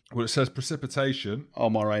 Jim? Well, it says precipitation. Oh,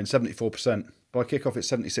 my rain, 74%. By kickoff, it's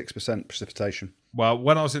 76% precipitation. Well,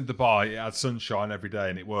 when I was in Dubai, it had sunshine every day,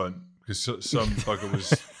 and it weren't, because some bugger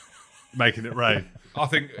was making it rain. I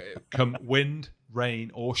think come wind,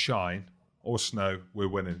 rain, or shine, or snow, we're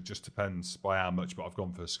winning. It just depends by how much, but I've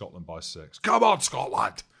gone for Scotland by 6. Come on,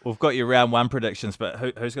 Scotland! We've got your round 1 predictions, but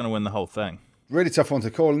who's going to win the whole thing? Really tough one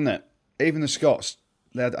to call, isn't it? Even the Scots,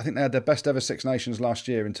 I think they had their best ever Six Nations last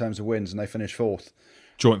year in terms of wins, and they finished 4th.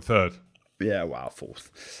 Joint 3rd. Yeah, wow, 4th.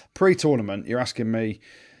 Pre-tournament, you're asking me,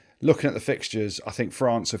 looking at the fixtures, I think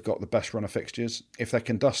France have got the best run of fixtures. If they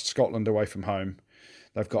can dust Scotland away from home,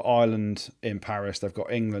 they've got Ireland in Paris, they've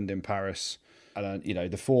got England in Paris. And,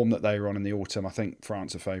 the form that they were on in the autumn, I think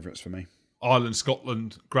France are favourites for me. Ireland,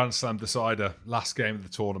 Scotland, Grand Slam decider, last game of the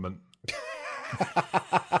tournament.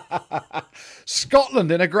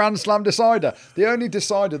 Scotland in a Grand Slam decider. The only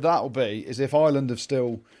decider that'll be is if Ireland have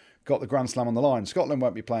still got the Grand Slam on the line. Scotland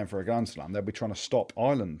won't be playing for a Grand Slam. They'll be trying to stop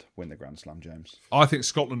Ireland win the Grand Slam, James. I think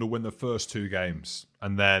Scotland will win the first 2 games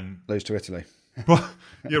and then lose to Italy.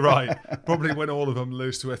 You're right. Probably win all of them,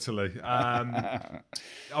 lose to Italy. I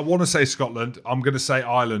want to say Scotland. I'm going to say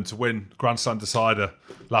Ireland to win Grand Slam decider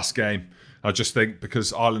last game. I just think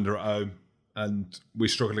because Ireland are at home and we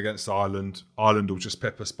struggle against Ireland, Ireland will just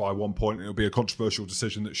pip us by 1 point. It'll be a controversial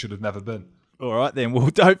decision that should have never been. All right, then.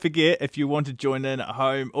 Well, don't forget, if you want to join in at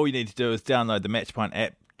home, all you need to do is download the Matchpoint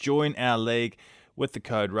app, join our league with the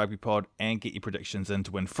code RugbyPod, and get your predictions in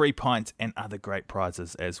to win free pints and other great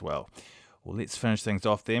prizes as well. Well, let's finish things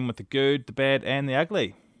off then with the good, the bad, and the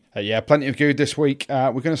ugly. Yeah, plenty of good this week.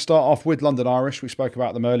 We're going to start off with London Irish. We spoke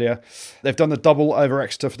about them earlier. They've done the double over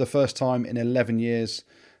Exeter for the first time in 11 years.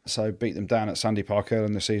 So beat them down at Sandy Park earlier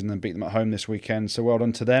in the season and beat them at home this weekend. So well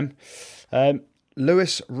done to them.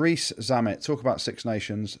 Lewis Rees-Zammit, talk about Six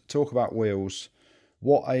Nations, talk about wheels.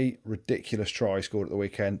 What a ridiculous try he scored at the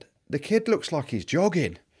weekend. The kid looks like he's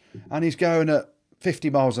jogging and he's going at 50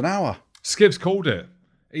 miles an hour. Skibbs called it.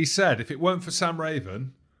 He said if it weren't for Sam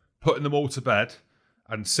Raven putting them all to bed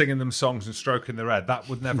and singing them songs and stroking their head, that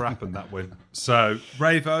would never happen, that win. So,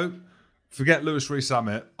 Ravo, forget Lewis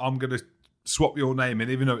Rees-Zammit. I'm going to swap your name in,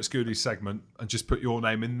 even though it's Goody's segment, and just put your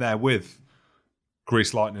name in there with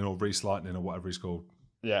Grease Lightning or Reese Lightning or whatever he's called.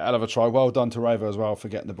 Yeah, hell of a try. Well done to Ravo as well for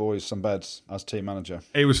getting the boys some beds as team manager.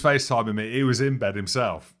 He was FaceTiming me. He was in bed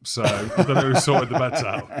himself. So I don't know who sorted the beds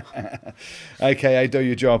out. AKA do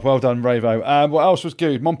your job. Well done, Ravo. What else was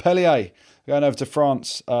good? Montpellier going over to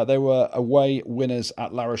France. They were away winners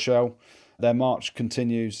at La Rochelle. Their march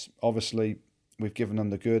continues. Obviously, we've given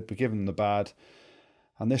them the good. We've given them the bad.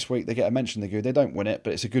 And this week they get a mention in the good. They don't win it,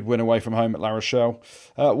 but it's a good win away from home at La Rochelle.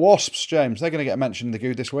 Wasps, James, they're going to get a mention in the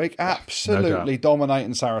good this week. Absolutely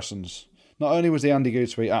dominating Saracens. Not only was the Andy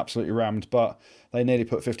Good suite absolutely rammed, but they nearly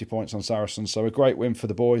put 50 points on Saracens. So a great win for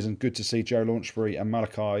the boys, and good to see Joe Launchbury and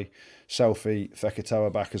Malachi Selfie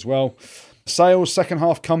Fekitoa back as well. Sales second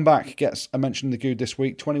half comeback gets a mention in the good this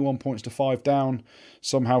week. 21 points to 5 down.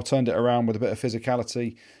 Somehow turned it around with a bit of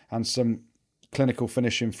physicality and some clinical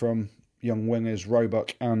finishing from young wingers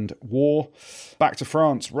Roebuck and War. Back to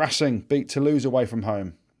France. Racing beat Toulouse away from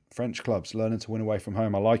home. French clubs learning to win away from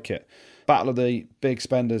home. I like it. Battle of the big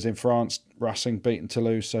spenders in France. Racing beating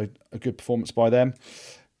Toulouse, so a good performance by them.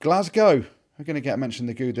 Glasgow are going to get a mention in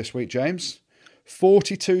the good this week, James.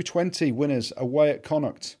 42-20 winners away at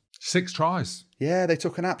Connacht. 6 tries. Yeah, they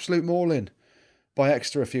took an absolute mauling by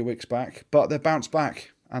Exeter a few weeks back, but they've bounced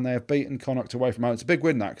back and they have beaten Connacht away from home. It's a big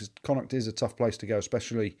win, that, because Connacht is a tough place to go,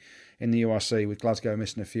 especially in the URC, with Glasgow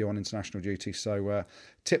missing a few on international duty. So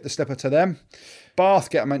tip the slipper to them. Bath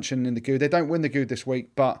get a mention in the good. They don't win the good this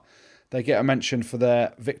week, but they get a mention for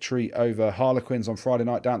their victory over Harlequins on Friday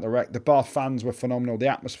night down at the Rec. The Bath fans were phenomenal. The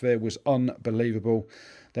atmosphere was unbelievable.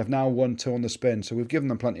 They've now won 2 on the spin, so we've given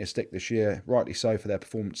them plenty of stick this year, rightly so for their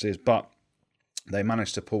performances, but they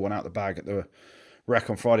managed to pull one out the bag at the Rec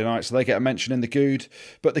on Friday night, so they get a mention in the good.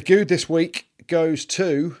 But the good this week goes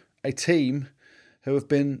to a team who have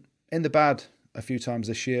been in the bad a few times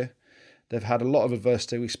this year. They've had a lot of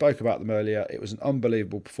adversity. We spoke about them earlier. It was an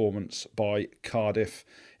unbelievable performance by Cardiff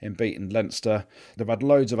in beating Leinster. They've had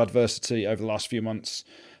loads of adversity over the last few months,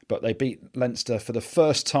 but they beat Leinster for the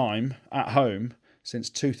first time at home since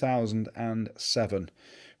 2007,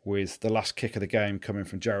 with the last kick of the game coming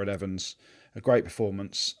from Jared Evans. A great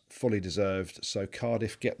performance, fully deserved. So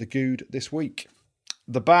Cardiff get the good this week.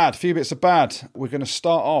 The bad, few bits of bad. We're going to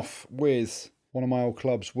start off with one of my old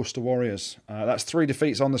clubs, Worcester Warriors. That's 3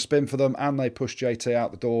 defeats on the spin for them, and they pushed JT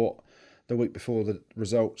out the door the week before the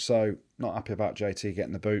result. So not happy about JT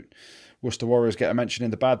getting the boot. Worcester Warriors get a mention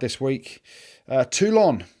in the bad this week.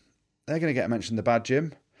 Toulon, they're going to get a mention in the bad,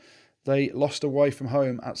 Jim. They lost away from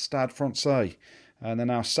home at Stade Francais, and they're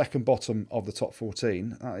now second bottom of the top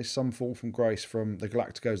 14. That is some fall from grace from the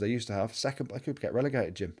Galacticos they used to have. Second, they could get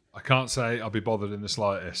relegated, Jim. I can't say I'll be bothered in the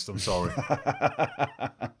slightest. I'm sorry.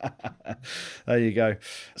 There you go.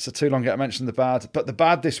 So Toulon get a mention in the bad. But the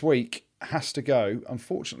bad this week has to go,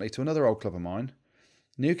 unfortunately, to another old club of mine,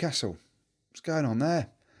 Newcastle. What's going on there?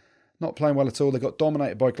 Not playing well at all. They got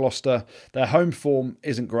dominated by Gloucester. Their home form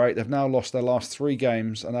isn't great. They've now lost their last 3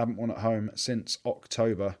 games and haven't won at home since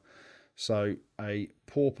October. So a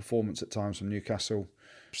poor performance at times from Newcastle.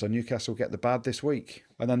 So Newcastle get the bad this week.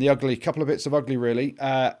 And then the ugly, couple of bits of ugly really.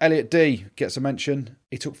 Elliot D gets a mention.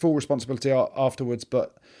 He took full responsibility afterwards,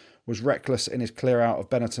 but was reckless in his clear out of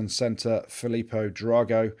Benetton centre. Filippo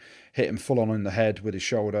Drago hit him full on in the head with his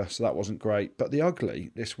shoulder, so that wasn't great. But the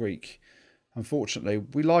ugly this week, unfortunately,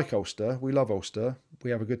 we like Ulster. We love Ulster.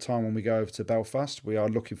 We have a good time when we go over to Belfast. We are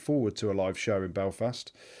looking forward to a live show in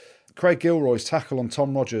Belfast. Craig Gilroy's tackle on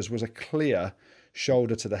Tom Rogers was a clear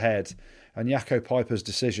shoulder to the head, and Jaco Piper's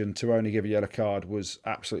decision to only give a yellow card was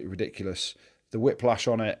absolutely ridiculous. The whiplash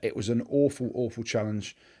on it, it was an awful, awful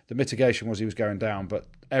challenge. The mitigation was he was going down, but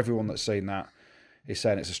everyone that's seen that is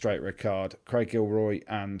saying it's a straight red card. Craig Gilroy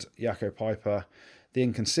and Jaco Piper, the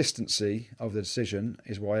inconsistency of the decision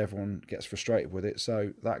is why everyone gets frustrated with it,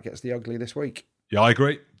 so that gets the ugly this week. Yeah, I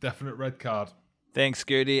agree. Definite red card. Thanks,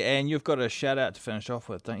 Gertie. And you've got a shout-out to finish off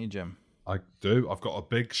with, don't you, Jim? I do. I've got a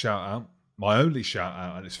big shout-out. My only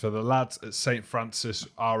shout-out, and it's for the lads at St. Francis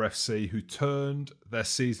RFC who turned their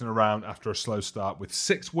season around after a slow start with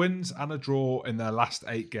 6 wins and a draw in their last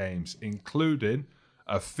 8 games, including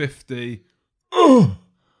a 50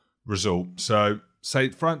 result. So,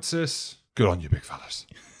 St. Francis, good on you, big fellas.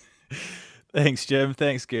 Thanks, Jim.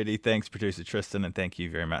 Thanks, Gertie. Thanks, producer Tristan. And thank you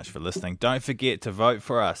very much for listening. Don't forget to vote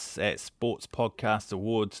for us at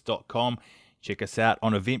sportspodcastawards.com. Check us out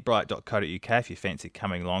on eventbrite.co.uk if you fancy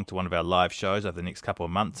coming along to one of our live shows over the next couple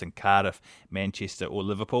of months in Cardiff, Manchester or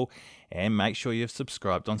Liverpool. And make sure you've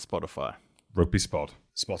subscribed on Spotify. Rugby Spot.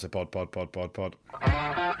 Spotted pod.